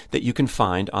providers that you can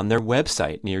find on their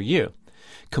website near you.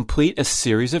 Complete a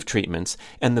series of treatments,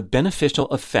 and the beneficial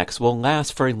effects will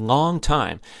last for a long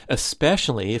time,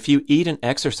 especially if you eat and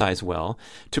exercise well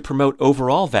to promote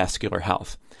overall vascular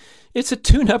health. It's a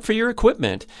tune-up for your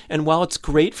equipment, and while it's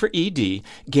great for ED,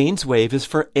 GainsWave is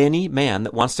for any man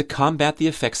that wants to combat the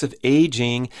effects of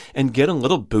aging and get a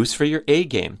little boost for your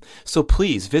A-game. So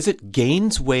please visit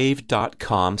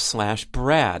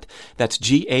gainswave.com/Brad. That's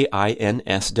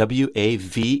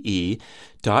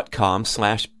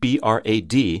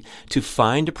GAINSWAVE.com/BRAD to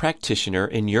find a practitioner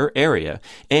in your area,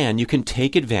 and you can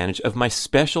take advantage of my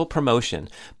special promotion.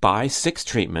 Buy 6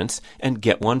 treatments and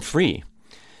get one free.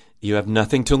 You have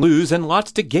nothing to lose and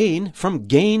lots to gain from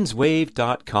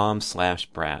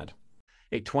gainswave.com/Brad.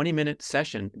 A 20-minute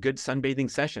session, good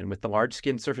sunbathing session with the large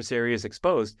skin surface areas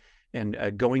exposed and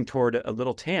going toward a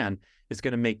little tan is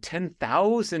going to make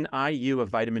 10,000 IU of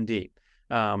vitamin D.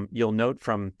 You'll note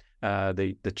from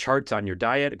the charts on your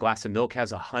diet, a glass of milk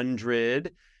has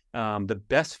 100. The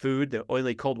best food, the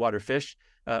oily cold water fish,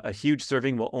 a huge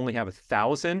serving will only have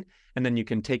 1,000. And then you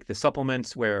can take the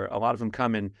supplements where a lot of them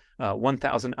come in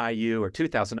 1,000 IU or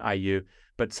 2,000 IU.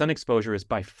 But sun exposure is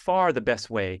by far the best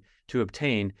way to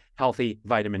obtain healthy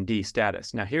vitamin D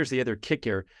status. Now, here's the other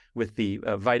kicker with the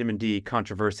vitamin D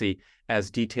controversy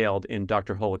as detailed in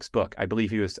Dr. Holick's book. I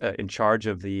believe he was in charge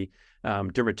of the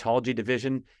dermatology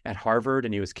division at Harvard,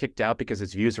 and he was kicked out because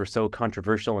his views were so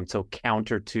controversial and so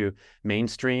counter to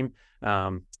mainstream.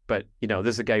 But,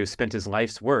 this is a guy who spent his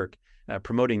life's work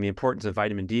promoting the importance of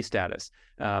vitamin D status.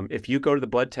 If you go to the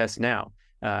blood test now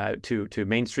to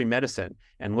mainstream medicine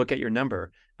and look at your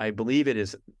number, I believe it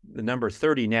is the number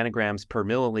 30 nanograms per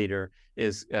milliliter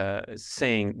is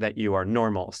saying that you are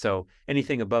normal. So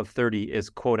anything above 30 is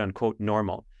quote unquote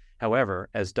normal. However,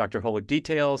 as Dr. Holick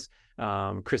details,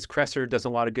 Chris Kresser does a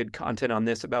lot of good content on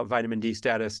this about vitamin D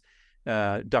status.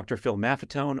 Dr. Phil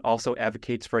Maffetone also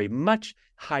advocates for a much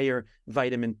higher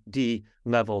vitamin D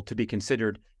level to be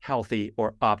considered healthy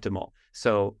or optimal.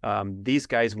 So these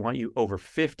guys want you over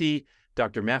 50.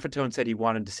 Dr. Maffetone said he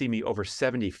wanted to see me over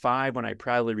 75 when I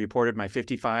proudly reported my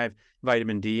 55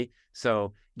 vitamin D.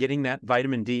 So getting that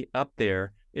vitamin D up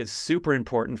there is super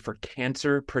important for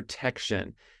cancer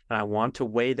protection. And I want to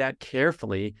weigh that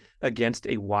carefully against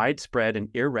a widespread and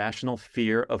irrational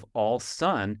fear of all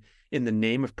sun in the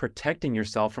name of protecting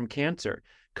yourself from cancer.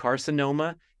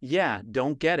 Carcinoma, yeah,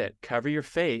 don't get it. Cover your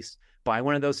face. Buy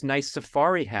one of those nice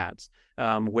safari hats.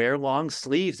 Wear long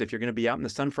sleeves if you're going to be out in the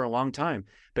sun for a long time.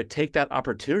 But take that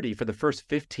opportunity for the first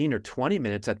 15 or 20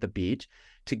 minutes at the beach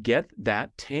to get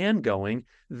that tan going,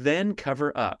 then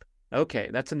cover up. Okay,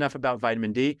 that's enough about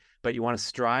vitamin D, but you want to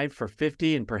strive for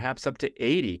 50 and perhaps up to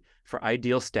 80 for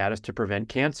ideal status to prevent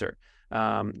cancer.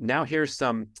 Now here's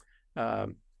some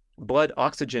blood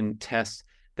oxygen tests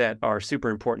that are super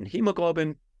important.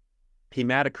 Hemoglobin,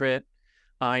 hematocrit,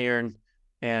 iron,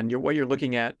 and what you're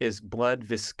looking at is blood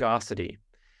viscosity.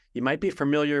 You might be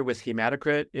familiar with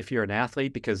hematocrit if you're an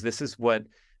athlete, because this is what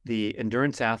the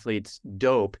endurance athletes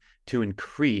dope to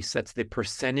increase. That's the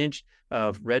percentage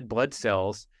of red blood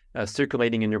cells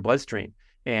circulating in your bloodstream.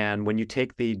 And when you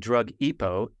take the drug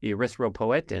EPO,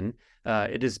 erythropoietin,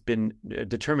 it has been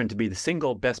determined to be the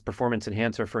single best performance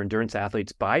enhancer for endurance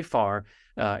athletes by far.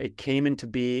 It came into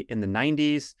being in the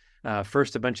 90s.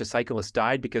 First, a bunch of cyclists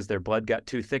died because their blood got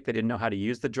too thick. They didn't know how to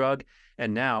use the drug.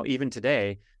 And now, even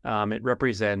today, it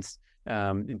represents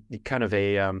kind of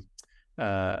a,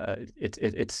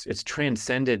 it's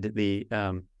transcended the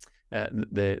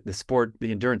the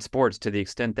endurance sports, to the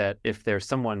extent that if there's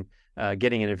someone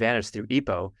getting an advantage through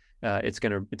EPO, it's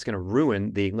gonna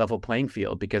ruin the level playing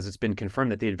field, because it's been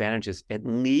confirmed that the advantage is at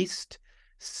least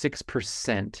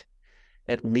 6%.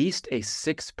 At least a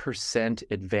 6%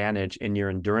 advantage in your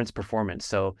endurance performance.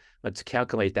 So let's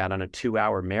calculate that on a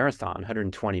 2-hour marathon,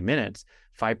 120 minutes.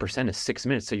 5% is 6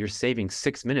 minutes. So you're saving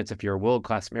 6 minutes if you're a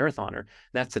world-class marathoner.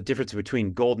 That's the difference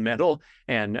between gold medal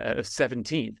and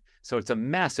 17th. So it's a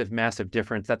massive, massive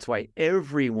difference. That's why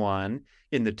everyone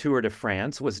in the Tour de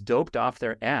France was doped off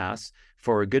their ass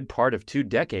for a good part of 2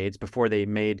 decades before they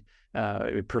made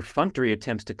perfunctory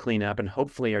attempts to clean up, and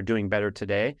hopefully are doing better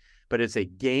today. But it's a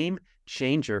game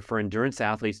changer for endurance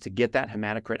athletes to get that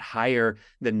hematocrit higher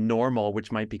than normal,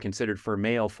 which might be considered for a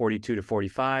male 42 to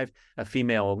 45, a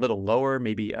female a little lower,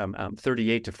 maybe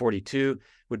 38 to 42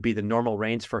 would be the normal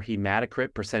range for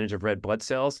hematocrit, percentage of red blood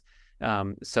cells.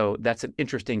 So that's an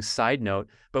interesting side note.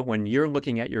 But when you're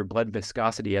looking at your blood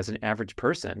viscosity as an average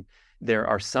person, there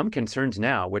are some concerns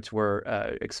now, which were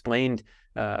explained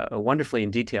wonderfully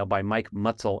in detail by Mike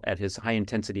Mutzel at his High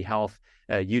Intensity Health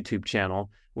YouTube channel,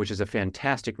 which is a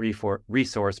fantastic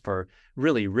resource for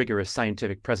really rigorous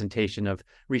scientific presentation of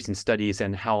recent studies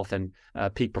and health and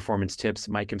peak performance tips.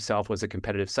 Mike himself was a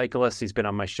competitive cyclist. He's been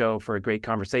on my show for a great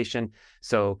conversation.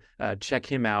 So check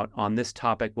him out on this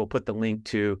topic. We'll put the link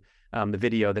to the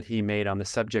video that he made on the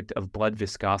subject of blood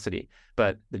viscosity.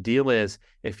 But the deal is,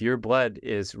 if your blood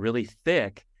is really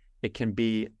thick, it can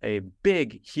be a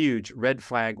big, huge red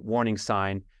flag warning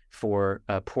sign for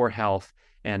poor health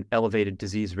and elevated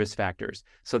disease risk factors.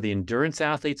 So the endurance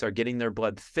athletes are getting their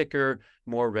blood thicker,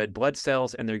 more red blood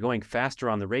cells, and they're going faster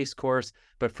on the race course.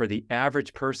 But for the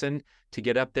average person to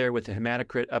get up there with a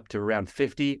hematocrit up to around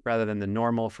 50, rather than the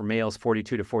normal for males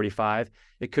 42 to 45,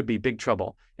 it could be big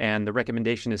trouble. And the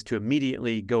recommendation is to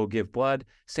immediately go give blood.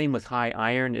 Same with high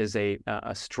iron, is a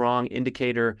strong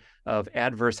indicator of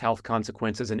adverse health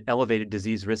consequences and elevated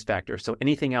disease risk factors. So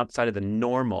anything outside of the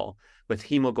normal with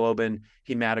hemoglobin,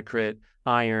 hematocrit,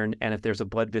 iron, and if there's a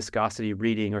blood viscosity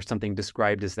reading or something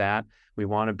described as that, we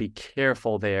want to be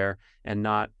careful there and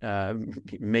not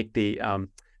make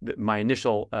my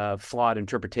initial flawed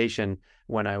interpretation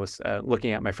when I was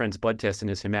looking at my friend's blood test and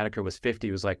his hematocrit was 50.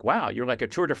 It was like, wow, you're like a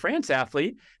Tour de France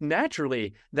athlete.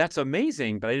 Naturally, that's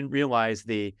amazing. But I didn't realize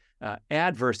the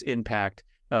adverse impact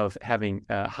of having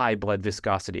high blood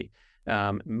viscosity.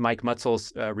 Mike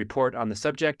Mutzel's report on the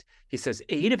subject, he says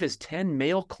 8 of his 10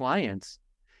 male clients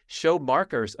show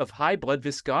markers of high blood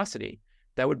viscosity.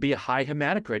 That would be a high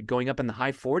hematocrit going up in the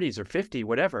high 40s or 50,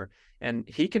 whatever. And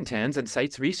he contends and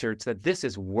cites research that this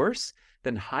is worse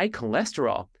than high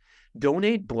cholesterol.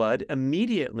 Donate blood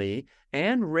immediately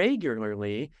and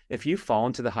regularly if you fall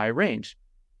into the high range.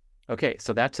 Okay,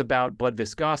 so that's about blood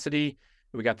viscosity.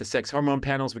 We got the sex hormone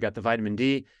panels, we got the vitamin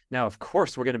D. Now, of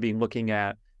course, we're going to be looking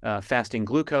at fasting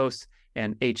glucose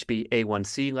and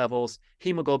HbA1c levels.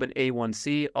 Hemoglobin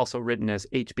A1c, also written as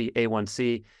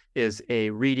HbA1c, is a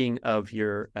reading of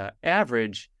your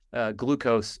average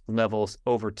glucose levels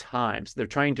over time. So they're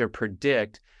trying to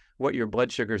predict what your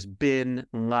blood sugar's been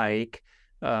like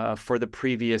for the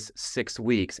previous 6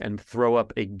 weeks and throw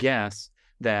up a guess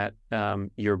that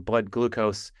your blood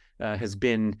glucose has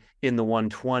been in the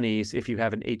 120s if you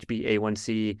have an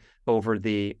HbA1c over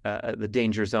the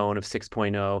danger zone of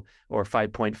 6.0 or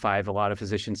 5.5. A lot of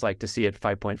physicians like to see it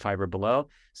 5.5 or below.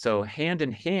 So hand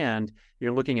in hand,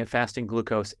 you're looking at fasting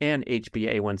glucose and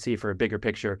HbA1c for a bigger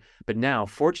picture. But now,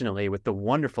 fortunately, with the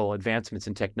wonderful advancements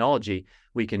in technology,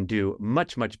 we can do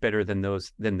much, much better than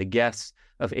the guess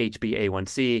of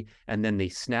HbA1c and then the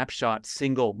snapshot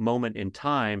single moment in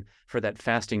time for that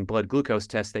fasting blood glucose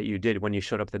test that you did when you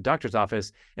showed up at the doctor's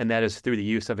office. And that is through the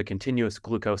use of a continuous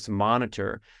glucose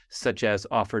monitor, such as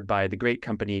offered by the great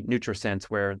company NutriSense,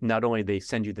 where not only they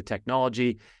send you the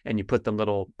technology and you put the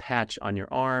little patch on your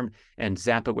arm and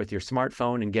zap it with your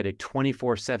smartphone and get a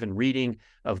 24/7 reading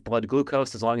of blood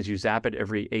glucose as long as you zap it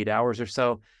every 8 hours or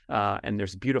so. And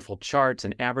there's beautiful charts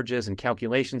and averages and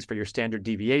calculations for your standard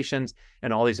deviations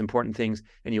and all these important things.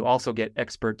 And you also get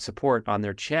expert support on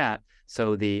their chat.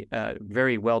 So the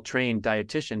very well-trained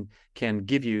dietitian can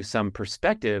give you some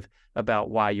perspective about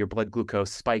why your blood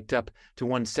glucose spiked up to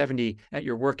 170 at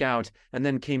your workout and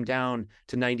then came down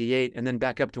to 98 and then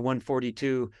back up to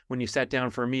 142 when you sat down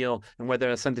for a meal, and whether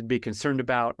that's something to be concerned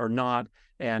about or not.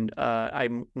 And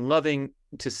I'm loving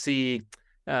to see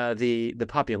the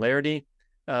popularity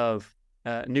of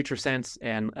NutriSense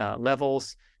and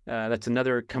levels. That's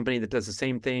another company that does the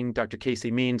same thing. Dr. Casey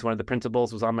Means, one of the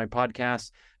principals, was on my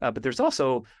podcast. But there's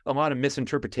also a lot of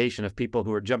misinterpretation of people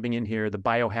who are jumping in here, the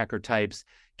biohacker types,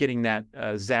 getting that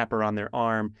zapper on their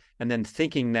arm, and then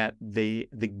thinking that the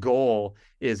goal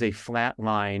is a flat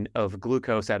line of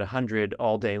glucose at 100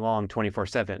 all day long,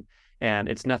 24/7. And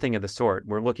it's nothing of the sort.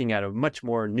 We're looking at a much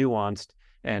more nuanced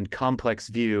and complex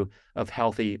view of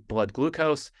healthy blood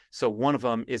glucose. So one of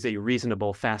them is a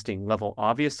reasonable fasting level,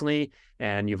 obviously,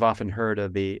 and you've often heard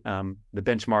of the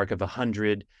benchmark of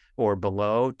 100 or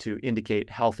below to indicate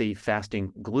healthy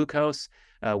fasting glucose.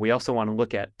 We also want to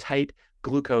look at tight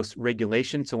glucose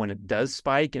regulation. So when it does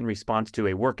spike in response to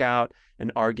a workout,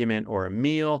 an argument, or a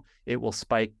meal, it will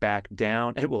spike back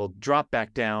down. It will drop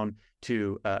back down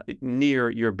to near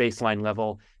your baseline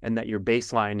level, and that your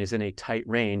baseline is in a tight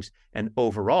range. And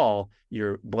overall,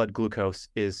 your blood glucose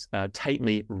is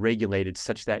tightly regulated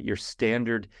such that your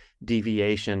standard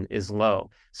deviation is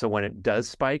low. So when it does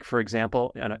spike, for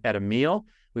example, at a meal,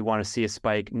 we want to see a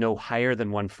spike no higher than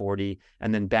 140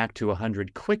 and then back to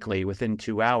 100 quickly within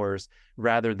 2 hours,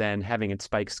 rather than having it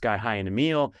spike sky high in a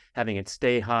meal, having it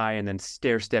stay high and then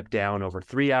stair step down over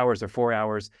 3 hours or 4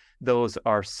 hours. Those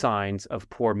are signs of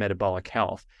poor metabolic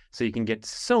health. So you can get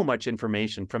so much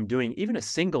information from doing even a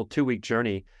single 2-week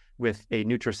journey with a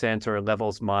NutriSense or a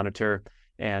levels monitor,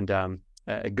 and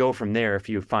go from there. If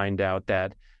you find out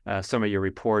that some of your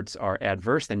reports are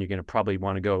adverse, then you're going to probably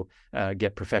want to go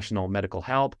get professional medical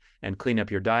help and clean up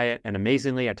your diet. And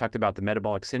amazingly, I talked about the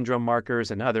metabolic syndrome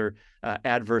markers and other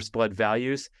adverse blood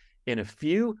values. In a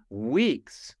few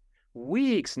weeks,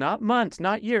 not months,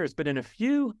 not years, but in a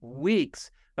few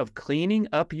weeks of cleaning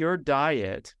up your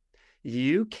diet,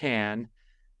 you can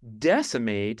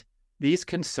decimate these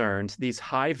concerns, these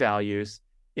high values,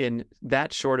 in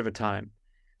that short of a time.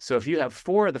 So if you have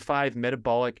 4 of the 5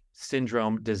 metabolic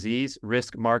syndrome disease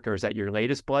risk markers at your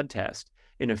latest blood test,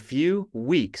 in a few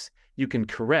weeks, you can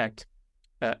correct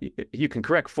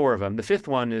 4 of them. The 5th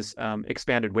one is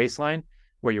expanded waistline,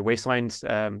 where your waistline's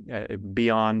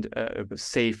beyond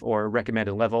safe or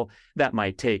recommended level. That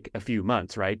might take a few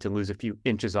months, right, to lose a few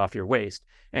inches off your waist.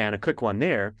 And a quick one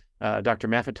there, Dr.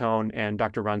 Maffetone and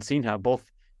Dr. Ron Sinha both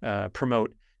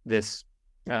promote this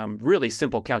really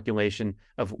simple calculation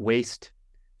of waist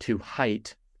to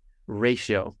height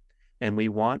ratio. And we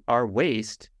want our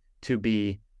waist to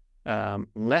be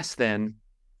less than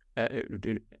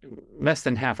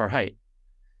half our height.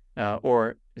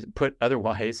 Or put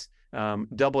otherwise,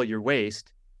 double your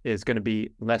waist is going to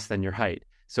be less than your height.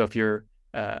 So if your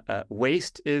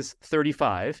waist is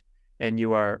 35 and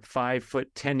you are 5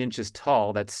 foot 10 inches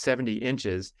tall, that's 70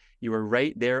 inches, you are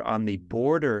right there on the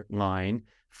border line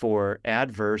for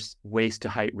adverse waist to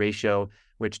height ratio,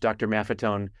 which Dr.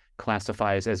 Maffetone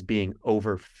classifies as being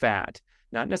over fat.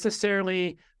 Not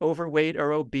necessarily overweight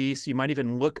or obese. You might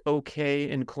even look okay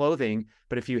in clothing,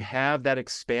 but if you have that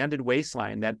expanded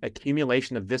waistline, that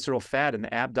accumulation of visceral fat in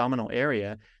the abdominal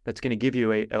area, that's going to give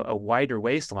you a wider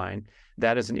waistline,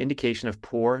 that is an indication of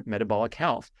poor metabolic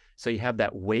health. So you have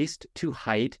that waist to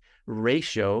height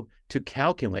ratio to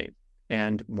calculate,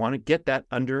 and want to get that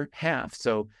under half.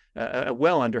 So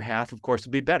well under half, of course,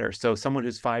 would be better. So someone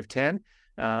who's 5'10",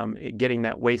 getting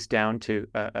that waist down to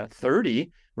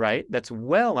 30, right? That's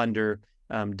well under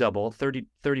double. 30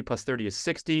 plus 30 is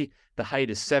 60. The height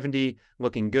is 70,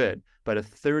 looking good. But a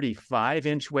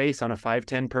 35-inch waist on a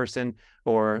 5'10" person,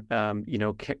 or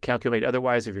calculate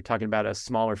otherwise if you're talking about a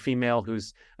smaller female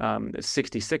who's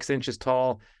 66 inches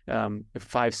tall,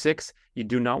 5'6", you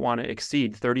do not want to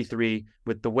exceed 33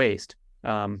 with the waist.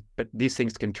 But these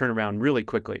things can turn around really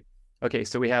quickly. Okay,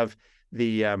 so we have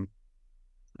the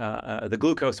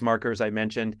glucose markers I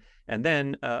mentioned. And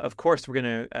then, of course, we're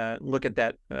going to look at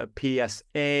that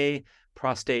PSA,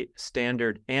 prostate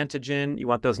standard antigen. You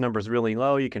want those numbers really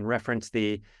low. You can reference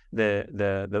the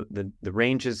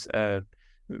ranges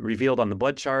revealed on the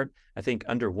blood chart. I think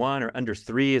under 1 or under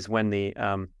 3 is when the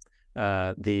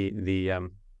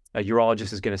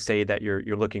urologist is going to say that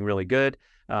you're looking really good.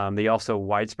 They also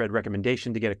widespread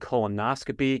recommendation to get a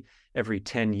colonoscopy every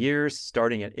 10 years,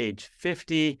 starting at age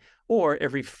 50, or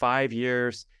every 5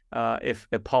 years if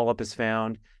a polyp is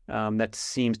found. That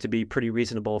seems to be pretty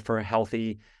reasonable for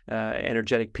healthy,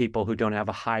 energetic people who don't have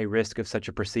a high risk of such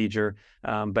a procedure.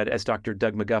 But as Dr.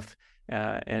 Doug McGuff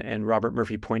and Robert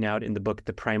Murphy point out in the book,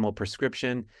 The Primal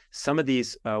Prescription, some of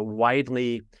these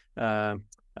widely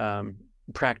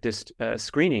practiced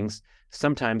screenings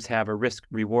sometimes have a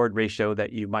risk-reward ratio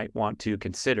that you might want to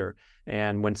consider.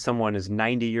 And when someone is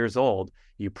 90 years old,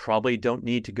 you probably don't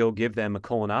need to go give them a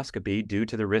colonoscopy due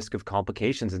to the risk of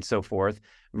complications and so forth,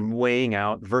 weighing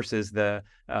out versus the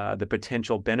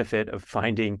potential benefit of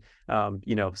finding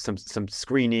some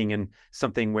screening and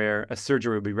something where a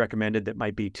surgery would be recommended that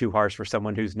might be too harsh for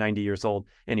someone who's 90 years old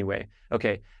anyway.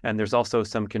 Okay, and there's also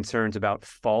some concerns about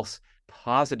false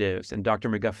positives, and Dr.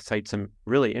 McGuff cites some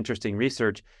really interesting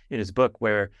research in his book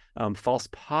where false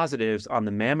positives on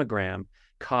the mammogram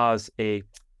cause a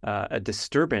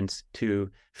disturbance to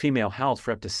female health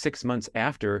for up to 6 months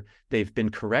after they've been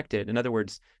corrected. In other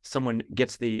words, someone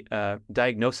gets the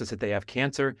diagnosis that they have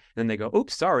cancer, and then they go,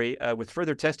 "Oops, sorry. With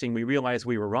further testing, we realized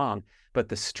we were wrong." But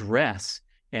the stress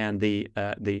and the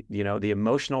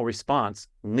emotional response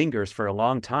lingers for a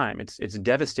long time. It's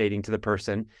devastating to the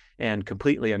person and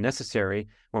completely unnecessary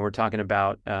when we're talking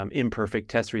about imperfect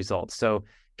test results. So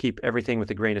keep everything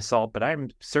with a grain of salt, but I'm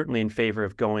certainly in favor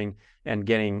of going and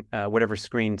getting whatever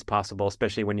screens possible,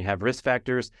 especially when you have risk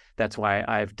factors. That's why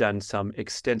I've done some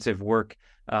extensive work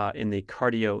in the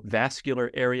cardiovascular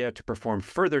area to perform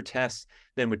further tests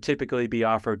than would typically be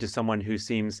offered to someone who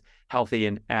seems healthy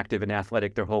and active and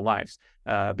athletic their whole lives.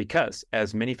 Because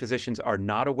as many physicians are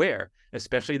not aware,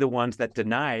 especially the ones that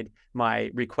denied my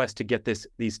request to get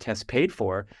these tests paid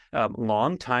for,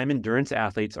 long-time endurance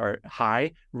athletes are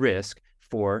high risk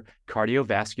for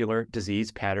cardiovascular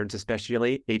disease patterns,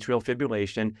 especially atrial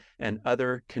fibrillation and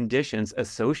other conditions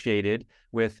associated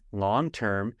with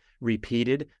long-term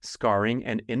repeated scarring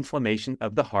and inflammation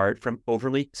of the heart from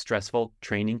overly stressful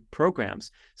training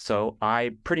programs. So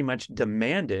I pretty much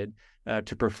demanded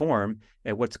to perform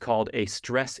what's called a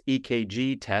stress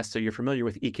EKG test. So you're familiar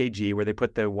with EKG, where they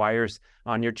put the wires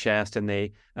on your chest and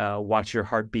they watch your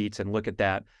heartbeats and look at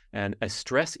that. And a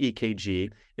stress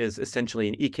EKG is essentially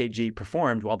an EKG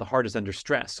performed while the heart is under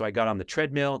stress. So I got on the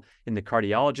treadmill in the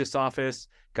cardiologist's office,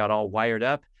 got all wired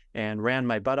up, and ran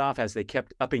my butt off as they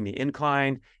kept upping the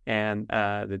incline. And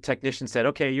the technician said,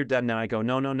 "Okay, you're done now." I go,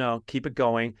 No, keep it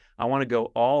going. I want to go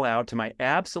all out to my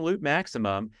absolute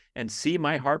maximum and see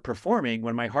my heart performing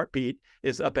when my heartbeat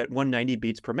is up at 190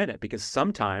 beats per minute. Because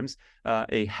sometimes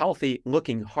a healthy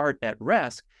looking heart at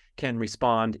rest can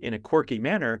respond in a quirky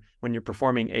manner when you're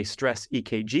performing a stress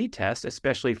EKG test,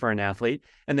 especially for an athlete,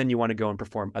 and then you want to go and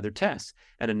perform other tests.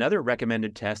 And another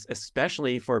recommended test,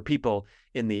 especially for people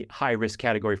in the high-risk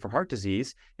category for heart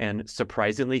disease, and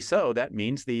surprisingly so, that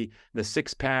means the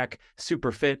six-pack,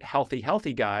 super fit,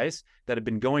 healthy guys that have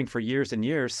been going for years and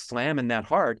years, slamming that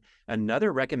heart.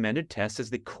 Another recommended test is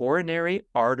the coronary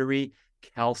artery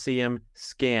calcium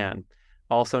scan,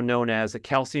 also known as a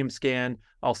calcium scan,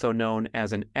 also known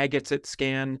as an Agatsiz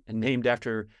scan, named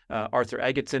after Arthur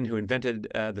Agatsiz, who invented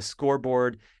the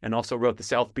scoreboard and also wrote the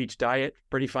South Beach Diet.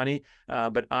 Pretty funny.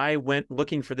 But I went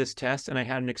looking for this test, and I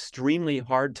had an extremely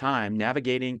hard time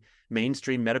navigating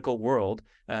mainstream medical world.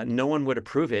 No one would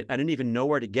approve it. I didn't even know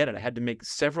where to get it. I had to make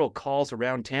several calls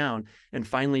around town and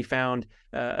finally found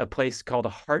a place called a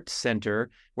Heart Center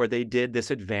where they did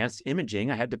this advanced imaging.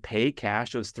 I had to pay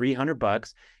cash. It was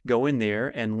 $300, go in there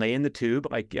and lay in the tube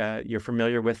like you're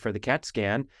familiar with for the CAT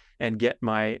scan, and get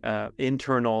my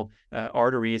internal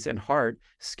arteries and heart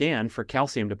scanned for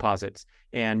calcium deposits.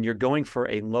 And you're going for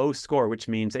a low score, which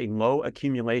means a low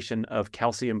accumulation of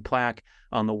calcium plaque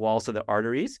on the walls of the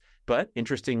arteries. But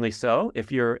interestingly so,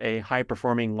 if you're a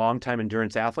high-performing, long-time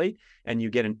endurance athlete and you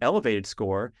get an elevated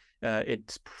score,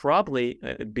 it's probably,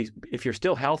 if you're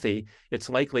still healthy, it's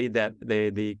likely that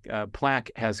the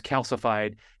plaque has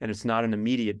calcified and it's not an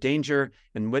immediate danger.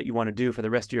 And what you want to do for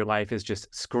the rest of your life is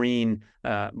just screen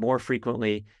more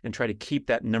frequently and try to keep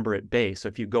that number at bay. So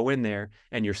if you go in there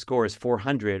and your score is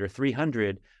 400 or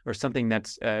 300 or something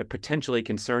that's potentially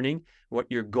concerning, what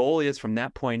your goal is from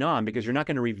that point on, because you're not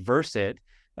going to reverse it,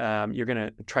 you're going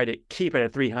to try to keep it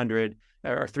at 300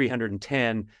 or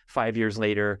 310 5 years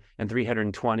later and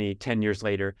 320 10 years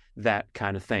later, that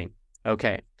kind of thing.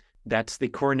 Okay, that's the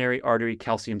coronary artery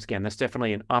calcium scan. That's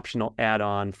definitely an optional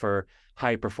add-on for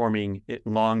high-performing,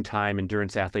 long-time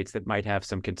endurance athletes that might have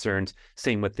some concerns.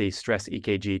 Same with the stress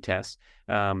EKG test.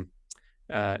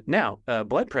 Now,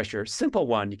 blood pressure, simple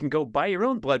one. You can go buy your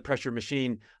own blood pressure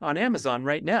machine on Amazon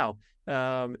right now.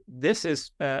 This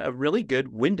is a really good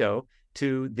window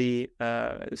to the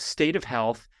state of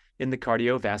health in the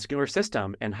cardiovascular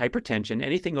system, and hypertension,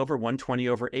 anything over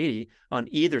 120/80 on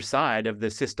either side of the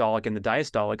systolic and the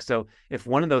diastolic. So if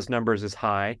one of those numbers is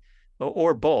high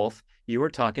or both, you are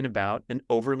talking about an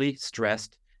overly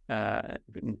stressed,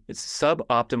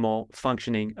 suboptimal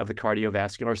functioning of the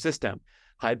cardiovascular system.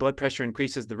 High blood pressure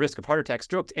increases the risk of heart attacks,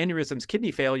 strokes, aneurysms, kidney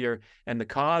failure, and the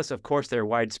cause, of course, they're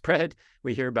widespread.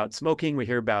 We hear about smoking. We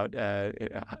hear about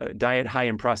diet high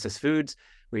in processed foods.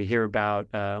 We hear about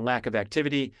lack of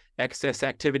activity. Excess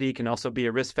activity can also be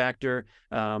a risk factor.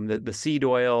 The seed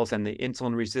oils and the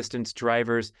insulin resistance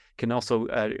drivers can also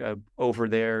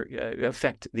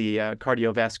affect the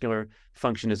cardiovascular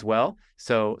function as well.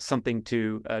 So something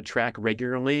to track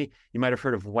regularly. You might have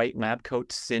heard of white lab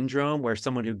coat syndrome, where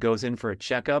someone who goes in for a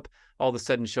checkup all of a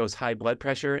sudden shows high blood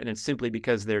pressure, and it's simply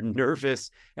because they're nervous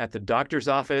at the doctor's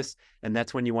office. And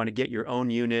that's when you want to get your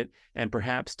own unit and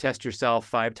perhaps test yourself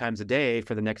 5 times a day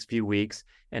for the next few weeks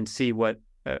and see what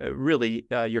really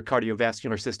your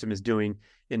cardiovascular system is doing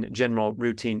in general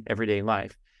routine everyday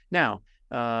life. Now,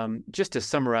 just to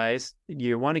summarize,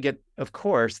 you want to get, of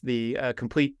course, the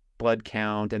complete blood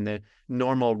count and the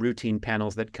normal routine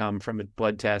panels that come from a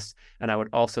blood test. And I would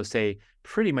also say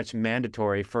pretty much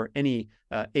mandatory for any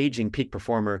aging peak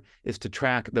performer is to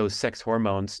track those sex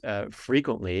hormones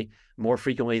frequently, more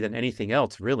frequently than anything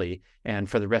else, really, and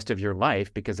for the rest of your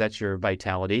life, because that's your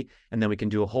vitality. And then we can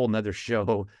do a whole nother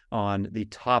show on the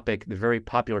topic, the very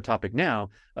popular topic now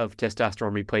of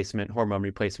testosterone replacement, hormone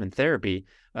replacement therapy,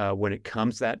 when it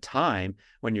comes that time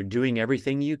when you're doing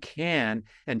everything you can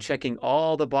and checking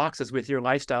all the boxes with your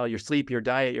lifestyle, your sleep, your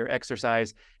diet, your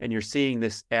exercise, and you're seeing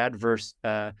this adverse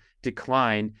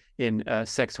decline in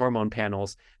sex hormone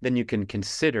panels, then you can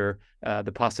consider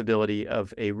the possibility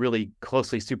of a really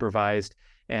closely supervised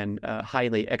and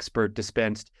highly expert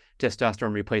dispensed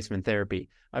testosterone replacement therapy.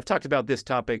 I've talked about this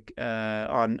topic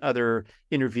on other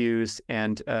interviews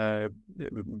and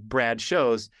Brad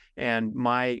shows, and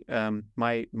my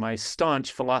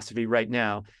staunch philosophy right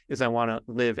now is I want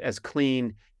to live as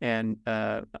clean and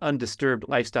undisturbed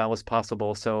lifestyle as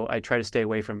possible. So I try to stay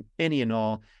away from any and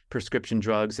all prescription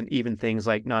drugs and even things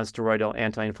like nonsteroidal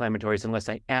anti-inflammatories unless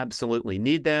I absolutely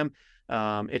need them.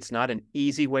 It's not an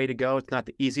easy way to go. It's not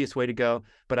the easiest way to go,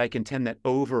 but I contend that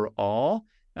overall,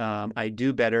 I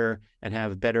do better and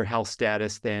have better health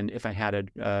status than if I had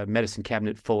a medicine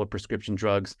cabinet full of prescription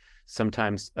drugs,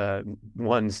 sometimes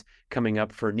ones coming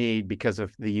up for need because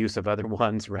of the use of other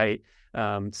ones, right?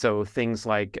 So things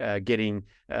like getting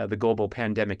the global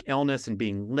pandemic illness and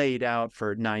being laid out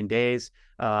for 9 days,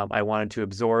 I wanted to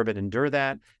absorb and endure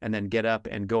that and then get up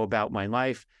and go about my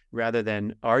life rather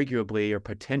than arguably or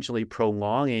potentially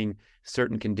prolonging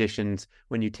certain conditions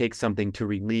when you take something to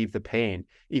relieve the pain.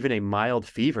 Even a mild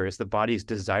fever is the body's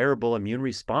desirable immune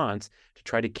response to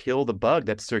try to kill the bug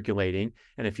that's circulating.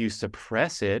 And if you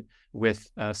suppress it with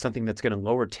something that's going to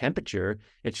lower temperature,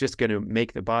 it's just going to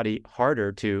make the body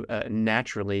harder to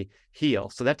naturally heal.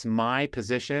 So that's my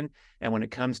position. And when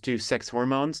it comes to sex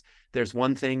hormones, there's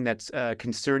one thing that's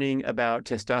concerning about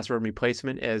testosterone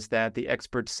replacement is that the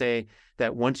experts say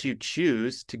that once you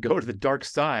choose to go to the dark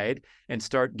side and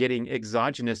start getting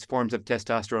exogenous forms of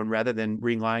testosterone rather than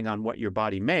relying on what your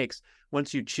body makes,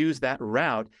 once you choose that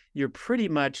route, you're pretty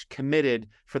much committed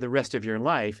for the rest of your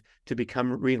life to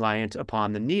become reliant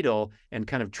upon the needle and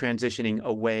kind of transitioning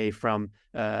away from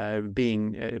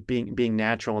being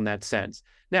natural in that sense.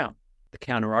 Now, the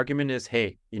counter argument is,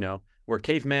 hey, we're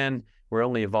cavemen. We're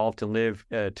only evolved to live,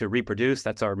 to reproduce.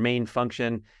 That's our main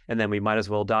function. And then we might as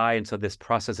well die. And so this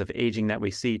process of aging that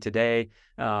we see today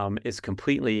is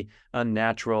completely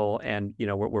unnatural. And,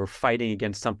 we're fighting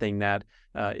against something that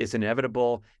is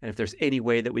inevitable. And if there's any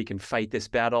way that we can fight this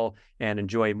battle and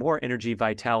enjoy more energy,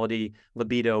 vitality,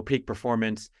 libido, peak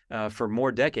performance for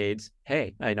more decades,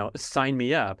 hey, sign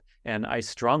me up. And I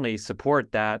strongly support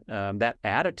that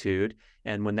attitude.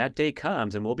 And when that day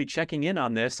comes, and we'll be checking in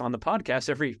on this on the podcast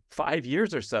every 5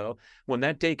 years or so, when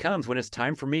that day comes, when it's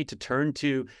time for me to turn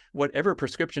to whatever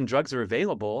prescription drugs are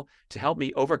available to help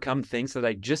me overcome things that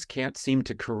I just can't seem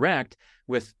to correct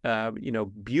with,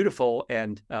 beautiful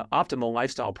and optimal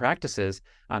lifestyle practices,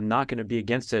 I'm not going to be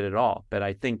against it at all. But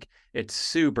I think it's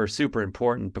super, super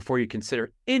important before you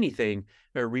consider anything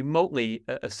remotely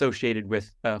associated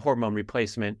with hormone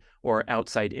replacement or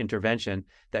outside intervention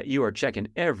that you are checking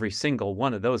every single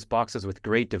one of those boxes with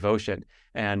great devotion.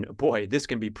 And boy, this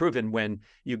can be proven when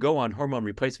you go on hormone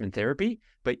replacement therapy,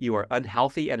 but you are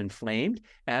unhealthy and inflamed,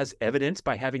 as evidenced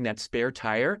by having that spare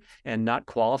tire and not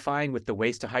qualifying with the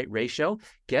waist to height ratio.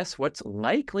 Guess what's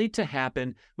likely to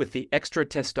happen with the extra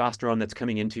testosterone that's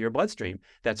coming into your bloodstream?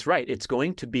 That's right, it's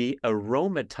going to be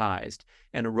aromatized.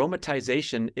 And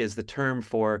aromatization is the term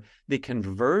for the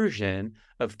conversion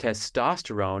of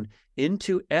testosterone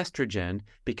into estrogen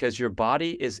because your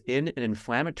body is in an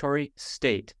inflammatory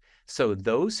state. So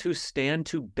those who stand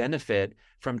to benefit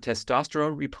from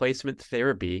testosterone replacement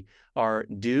therapy are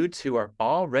dudes who are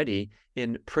already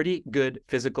in pretty good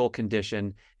physical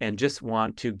condition and just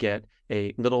want to get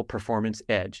a little performance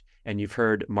edge. And you've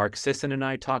heard Mark Sisson and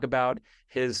I talk about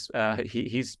his,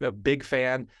 he's a big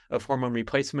fan of hormone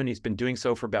replacement. He's been doing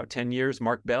so for about 10 years.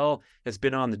 Mark Bell has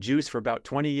been on the juice for about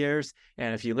 20 years.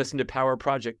 And if you listen to Power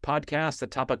Project podcasts, the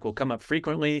topic will come up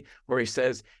frequently where he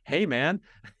says, hey, man,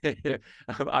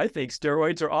 I think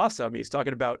steroids are awesome. He's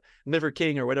talking about Liver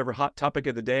King or whatever hot topic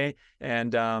of the day.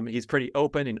 And he's pretty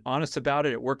open and honest about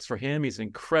it. It works for him. He's an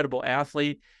incredible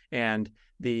athlete. And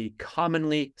the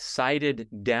commonly cited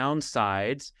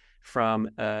downsides from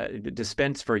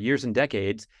dispensed for years and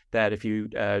decades that if you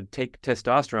take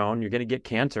testosterone, you're going to get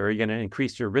cancer, you're going to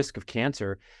increase your risk of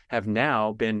cancer, have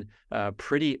now been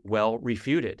pretty well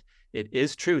refuted. It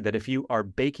is true that if you are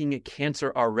baking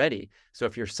cancer already, so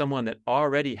if you're someone that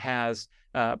already has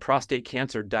prostate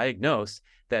cancer diagnosed,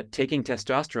 that taking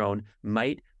testosterone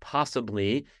might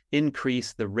possibly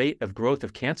increase the rate of growth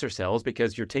of cancer cells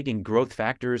because you're taking growth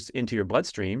factors into your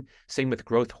bloodstream. Same with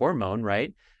growth hormone,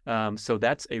 right? So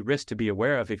that's a risk to be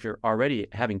aware of if you're already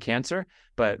having cancer.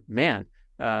 But man,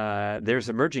 there's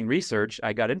emerging research.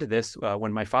 I got into this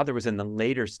when my father was in the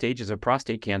later stages of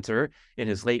prostate cancer in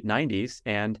his late 90s,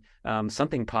 and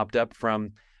something popped up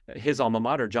from his alma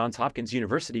mater, Johns Hopkins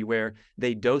University, where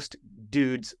they dosed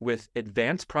dudes with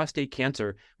advanced prostate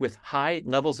cancer with high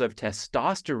levels of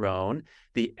testosterone,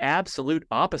 the absolute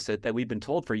opposite that we've been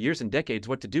told for years and decades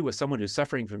what to do with someone who's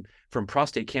suffering from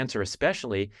prostate cancer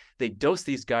especially. They dosed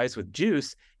these guys with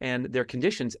juice and their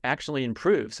conditions actually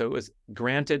improved. So it was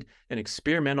granted an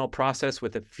experimental process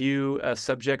with a few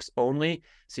subjects only,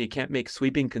 so you can't make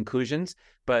sweeping conclusions.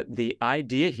 But the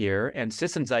idea here, and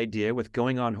Sisson's idea with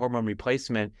going on hormone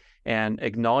replacement and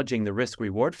acknowledging the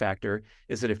risk-reward factor,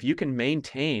 is that if you can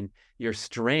maintain your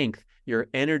strength, your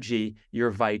energy, your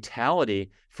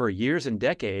vitality for years and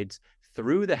decades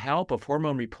through the help of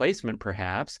hormone replacement,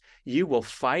 perhaps, you will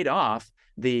fight off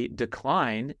the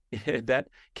decline that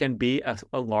can be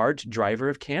a large driver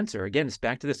of cancer. Again, it's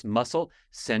back to this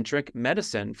muscle-centric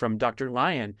medicine from Dr.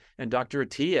 Lyon and Dr.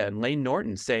 Attia and Lane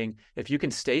Norton saying, if you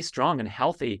can stay strong and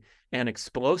healthy and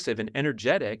explosive and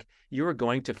energetic, you are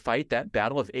going to fight that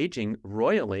battle of aging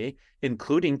royally,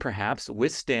 including perhaps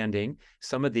withstanding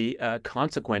some of the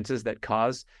consequences that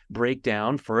cause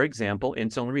breakdown, for example,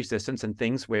 insulin resistance and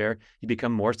things where you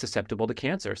become more susceptible to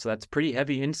cancer. So that's pretty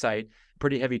heavy insight,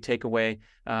 pretty heavy takeaway.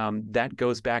 That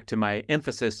goes back to my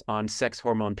emphasis on sex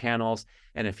hormone panels.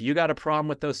 And if you got a problem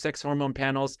with those sex hormone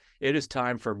panels, it is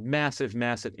time for massive,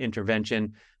 massive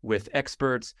intervention with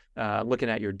experts, looking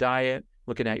at your diet,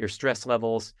 looking at your stress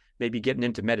levels, maybe getting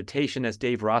into meditation, as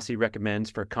Dave Rossi recommends,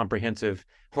 for comprehensive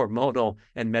hormonal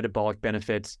and metabolic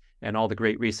benefits, and all the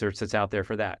great research that's out there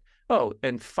for that. Oh,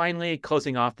 and finally,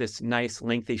 closing off this nice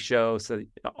lengthy show, so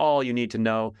all you need to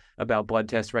know about blood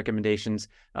test recommendations.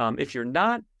 If you're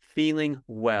not feeling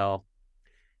well,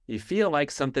 you feel like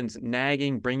something's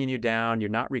nagging, bringing you down, you're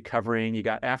not recovering, you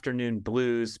got afternoon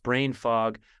blues, brain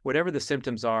fog, whatever the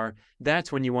symptoms are,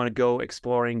 that's when you want to go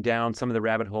exploring down some of the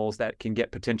rabbit holes that can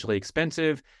get potentially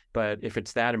expensive. But if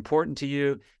it's that important to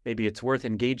you, maybe it's worth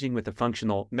engaging with a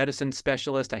functional medicine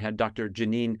specialist. I had Dr.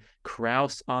 Janine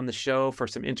Krause on the show for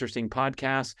some interesting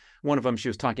podcasts. One of them, she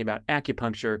was talking about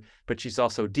acupuncture, but she's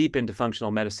also deep into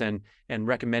functional medicine and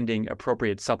recommending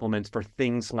appropriate supplements for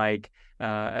things like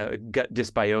gut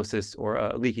dysbiosis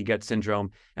or leaky gut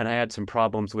syndrome. And I had some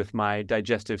problems with my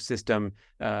digestive system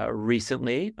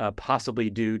recently, possibly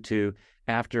due to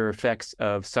after effects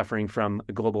of suffering from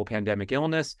a global pandemic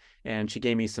illness. And she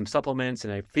gave me some supplements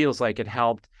and it feels like it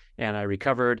helped and I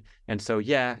recovered. And so,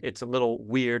 yeah, it's a little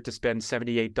weird to spend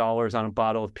 $78 on a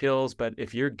bottle of pills, but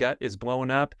if your gut is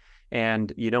blowing up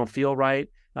and you don't feel right,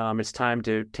 it's time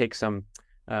to take some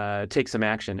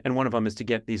action. And one of them is to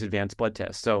get these advanced blood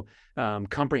tests. So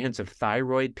comprehensive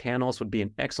thyroid panels would be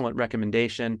an excellent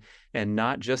recommendation, and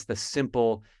not just the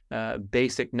simple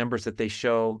basic numbers that they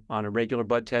show on a regular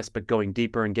blood test, but going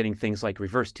deeper and getting things like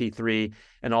reverse T3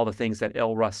 and all the things that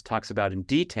Elle Russ talks about in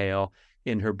detail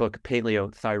in her book,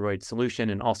 Paleo Thyroid Solution,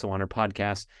 and also on her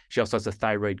podcast. She also has a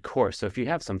thyroid course. So if you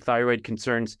have some thyroid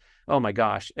concerns, oh my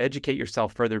gosh, educate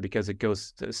yourself further because it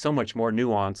goes so much more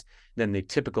nuanced than the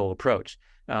typical approach.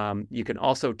 You can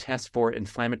also test for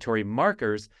inflammatory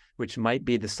markers, which might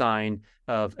be the sign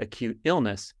of acute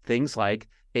illness, things like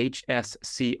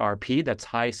HSCRP, that's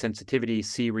high sensitivity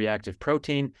C-reactive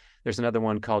protein. There's another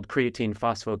one called creatine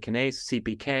phosphokinase,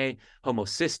 CPK,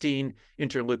 homocysteine,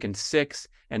 interleukin 6,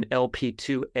 and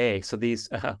LP2A. So these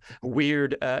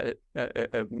weird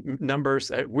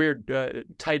numbers, weird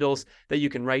titles that you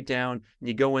can write down.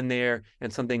 You go in there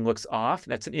and something looks off.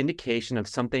 That's an indication of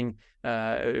something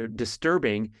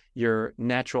disturbing your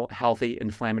natural, healthy,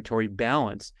 inflammatory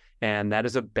balance. And that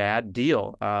is a bad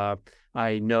deal.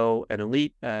 I know an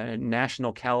elite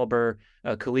national caliber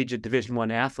collegiate Division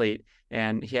I athlete,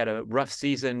 and he had a rough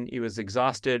season. He was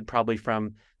exhausted, probably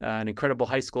from an incredible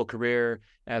high school career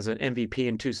as an MVP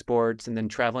in 2 sports, and then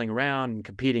traveling around and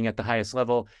competing at the highest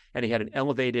level. And he had an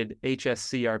elevated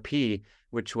HSCRP,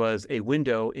 which was a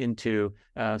window into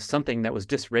something that was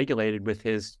dysregulated with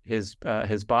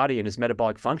his body and his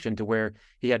metabolic function, to where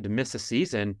he had to miss a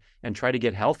season and try to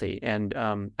get healthy. And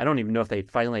I don't even know if they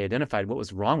finally identified what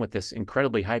was wrong with this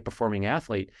incredibly high-performing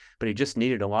athlete, but he just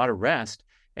needed a lot of rest.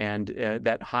 And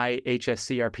that high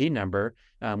HSCRP number,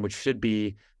 which should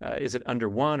be, is it under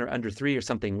 1 or under 3 or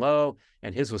something low?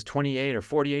 And his was 28 or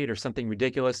 48 or something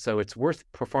ridiculous. So it's worth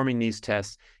performing these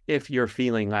tests if you're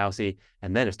feeling lousy,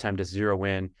 and then it's time to zero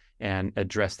in and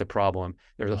address the problem.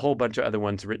 There's a whole bunch of other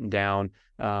ones written down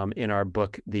in our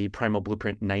book, The Primal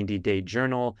Blueprint 90-Day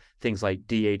Journal, things like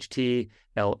DHT,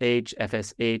 LH,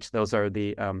 FSH. Those are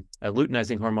the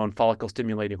luteinizing hormone,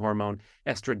 follicle-stimulating hormone,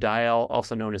 estradiol,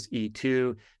 also known as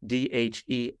E2,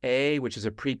 DHEA, which is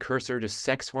a precursor to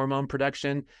sex hormone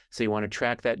production. So you want to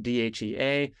track that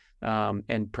DHEA.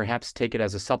 And perhaps take it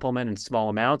as a supplement in small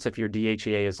amounts. If your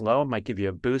DHEA is low, it might give you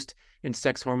a boost in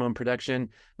sex hormone production.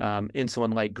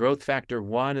 Insulin-like growth factor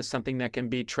 1 is something that can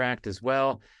be tracked as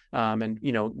well. And,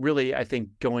 really, I think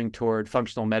going toward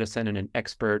functional medicine and an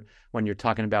expert when you're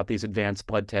talking about these advanced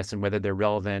blood tests and whether they're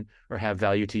relevant or have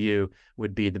value to you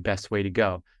would be the best way to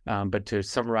go. But to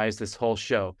summarize this whole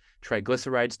show,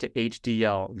 triglycerides to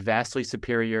HDL, vastly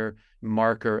superior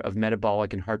marker of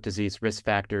metabolic and heart disease risk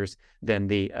factors than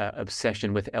the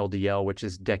obsession with LDL, which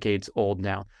is decades old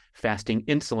now. Fasting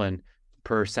insulin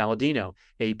per Saladino,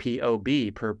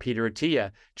 APOB per Peter Attia,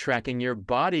 tracking your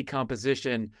body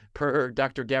composition per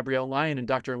Dr. Gabrielle Lyon and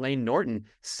Dr. Elaine Norton.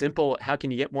 Simple. How can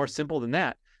you get more simple than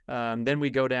that? Then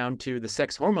we go down to the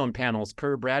sex hormone panels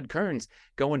per Brad Kearns.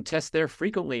 Go and test there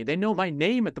frequently. They know my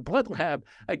name at the blood lab.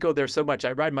 I go there so much.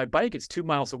 I ride my bike. It's 2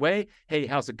 miles away. Hey,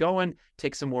 how's it going?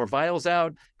 Take some more vials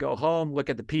out. Go home. Look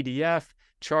at the PDF.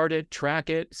 Chart it. Track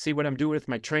it. See what I'm doing with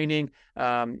my training.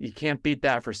 You can't beat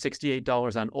that for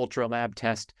 $68 on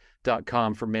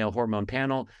ultralabtest.com for male hormone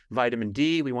panel. Vitamin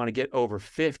D, we want to get over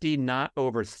 50, not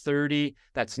over 30.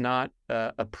 That's not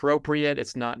appropriate.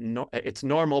 It's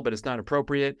normal, but it's not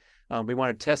appropriate. We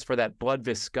want to test for that blood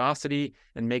viscosity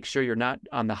and make sure you're not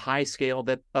on the high scale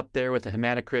that up there with the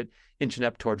hematocrit inching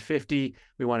up toward 50.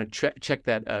 We want to check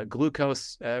that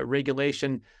glucose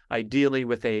regulation, ideally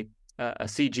with a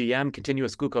CGM,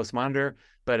 continuous glucose monitor,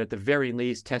 but at the very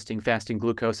least, testing fasting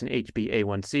glucose and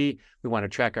HbA1c. We want to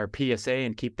track our PSA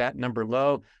and keep that number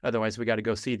low. Otherwise, we got to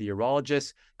go see the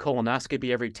urologist. Colonoscopy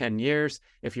every 10 years.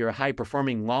 If you're a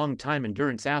high-performing, long-time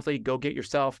endurance athlete, go get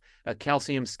yourself a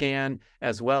calcium scan,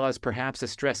 as well as perhaps a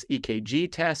stress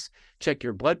EKG test. Check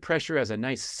your blood pressure as a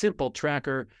nice, simple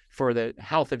tracker for the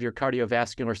health of your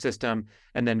cardiovascular system,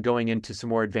 and then going into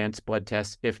some more advanced blood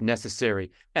tests if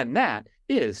necessary. And that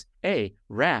is a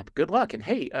wrap. Good luck. And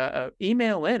hey,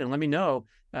 email in and let me know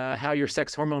how your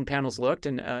sex hormone panels looked,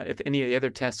 and if any of the other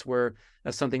tests were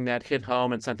something that hit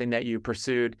home and something that you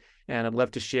pursued. And I'd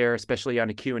love to share, especially on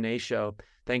a Q&A show.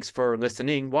 Thanks for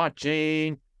listening,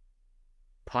 watching.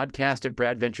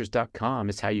 Podcast@bradventures.com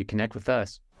is how you connect with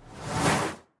us.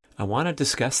 I want to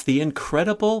discuss the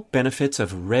incredible benefits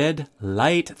of red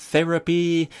light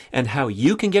therapy and how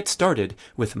you can get started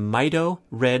with Mito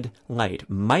Red Light.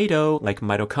 Mito, like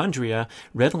mitochondria,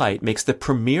 red light makes the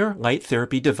premier light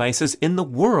therapy devices in the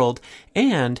world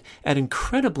and at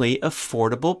incredibly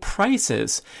affordable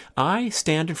prices. I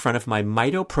stand in front of my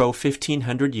Mito Pro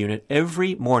 1500 unit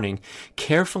every morning,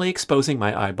 carefully exposing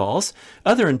my eyeballs,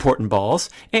 other important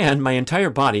balls, and my entire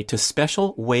body to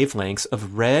special wavelengths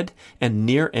of red and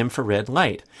near infrared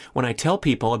light. When I tell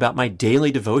people about my daily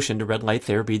devotion to red light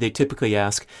therapy, they typically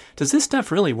ask, does this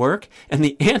stuff really work? And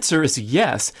the answer is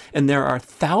yes, and there are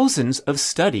thousands of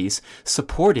studies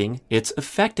supporting its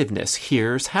effectiveness.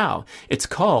 Here's how. It's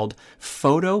called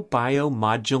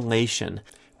photobiomodulation.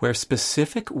 where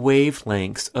specific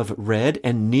wavelengths of red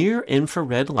and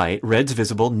near-infrared light, red's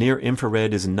visible,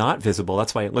 near-infrared is not visible,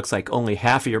 that's why it looks like only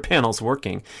half of your panel's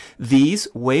working. These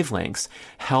wavelengths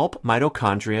help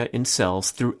mitochondria in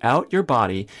cells throughout your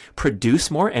body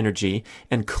produce more energy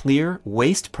and clear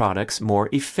waste products more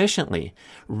efficiently.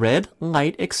 Red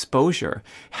light exposure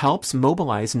helps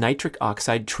mobilize nitric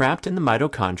oxide trapped in the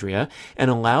mitochondria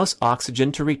and allows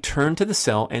oxygen to return to the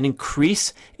cell and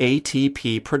increase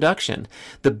ATP production.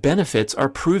 The benefits are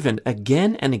proven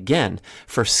again and again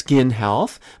for skin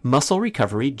health, muscle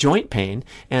recovery, joint pain,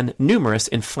 and numerous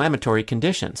inflammatory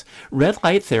conditions. Red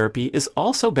light therapy is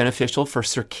also beneficial for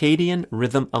circadian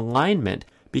rhythm alignment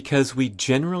because we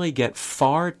generally get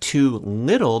far too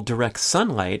little direct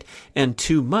sunlight and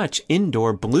too much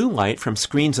indoor blue light from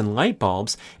screens and light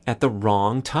bulbs at the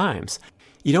wrong times.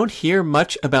 You don't hear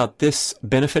much about this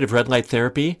benefit of red light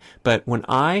therapy, but when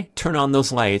I turn on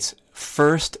those lights,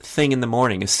 first thing in the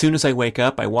morning, as soon as I wake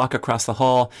up, I walk across the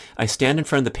hall, I stand in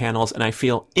front of the panels, and I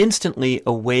feel instantly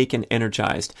awake and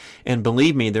energized. And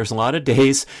believe me, there's a lot of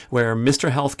days where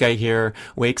Mr. Health Guy here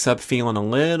wakes up feeling a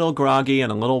little groggy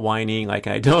and a little whiny, like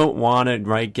I don't want to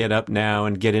get up now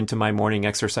and get into my morning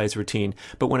exercise routine.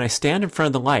 But when I stand in front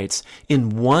of the lights,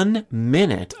 in 1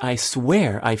 minute, I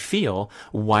swear I feel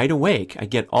wide awake. I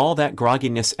get all that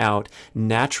grogginess out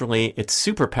naturally. It's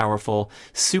super powerful,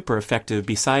 super effective,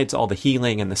 besides all the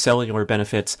healing and the cellular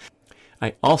benefits.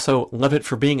 I also love it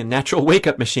for being a natural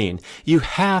wake-up machine. You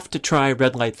have to try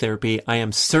red light therapy. I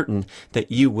am certain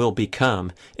that you will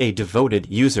become a devoted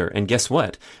user. And guess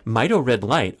what? Mito Red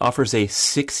Light offers a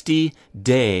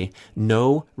 60-day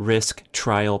no-risk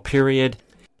trial period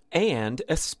and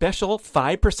a special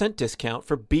 5% discount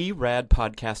for B-Rad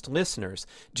podcast listeners.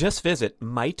 Just visit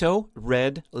Mito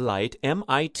Red Light,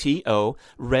 M-I-T-O,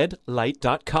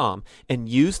 redlight.com, and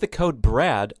use the code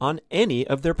BRAD on any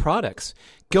of their products.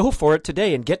 Go for it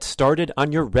today and get started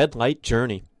on your red light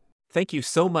journey. Thank you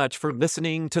so much for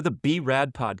listening to the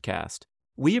B-Rad podcast.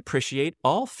 We appreciate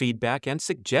all feedback and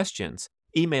suggestions.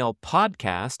 Email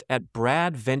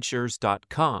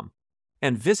podcast@bradventures.com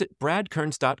and visit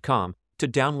bradkearns.com to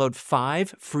download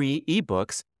 5 free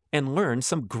ebooks and learn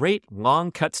some great long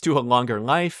cuts to a longer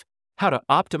life, how to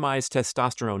optimize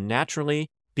testosterone naturally,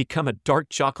 become a dark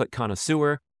chocolate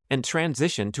connoisseur, and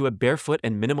transition to a barefoot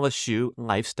and minimalist shoe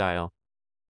lifestyle.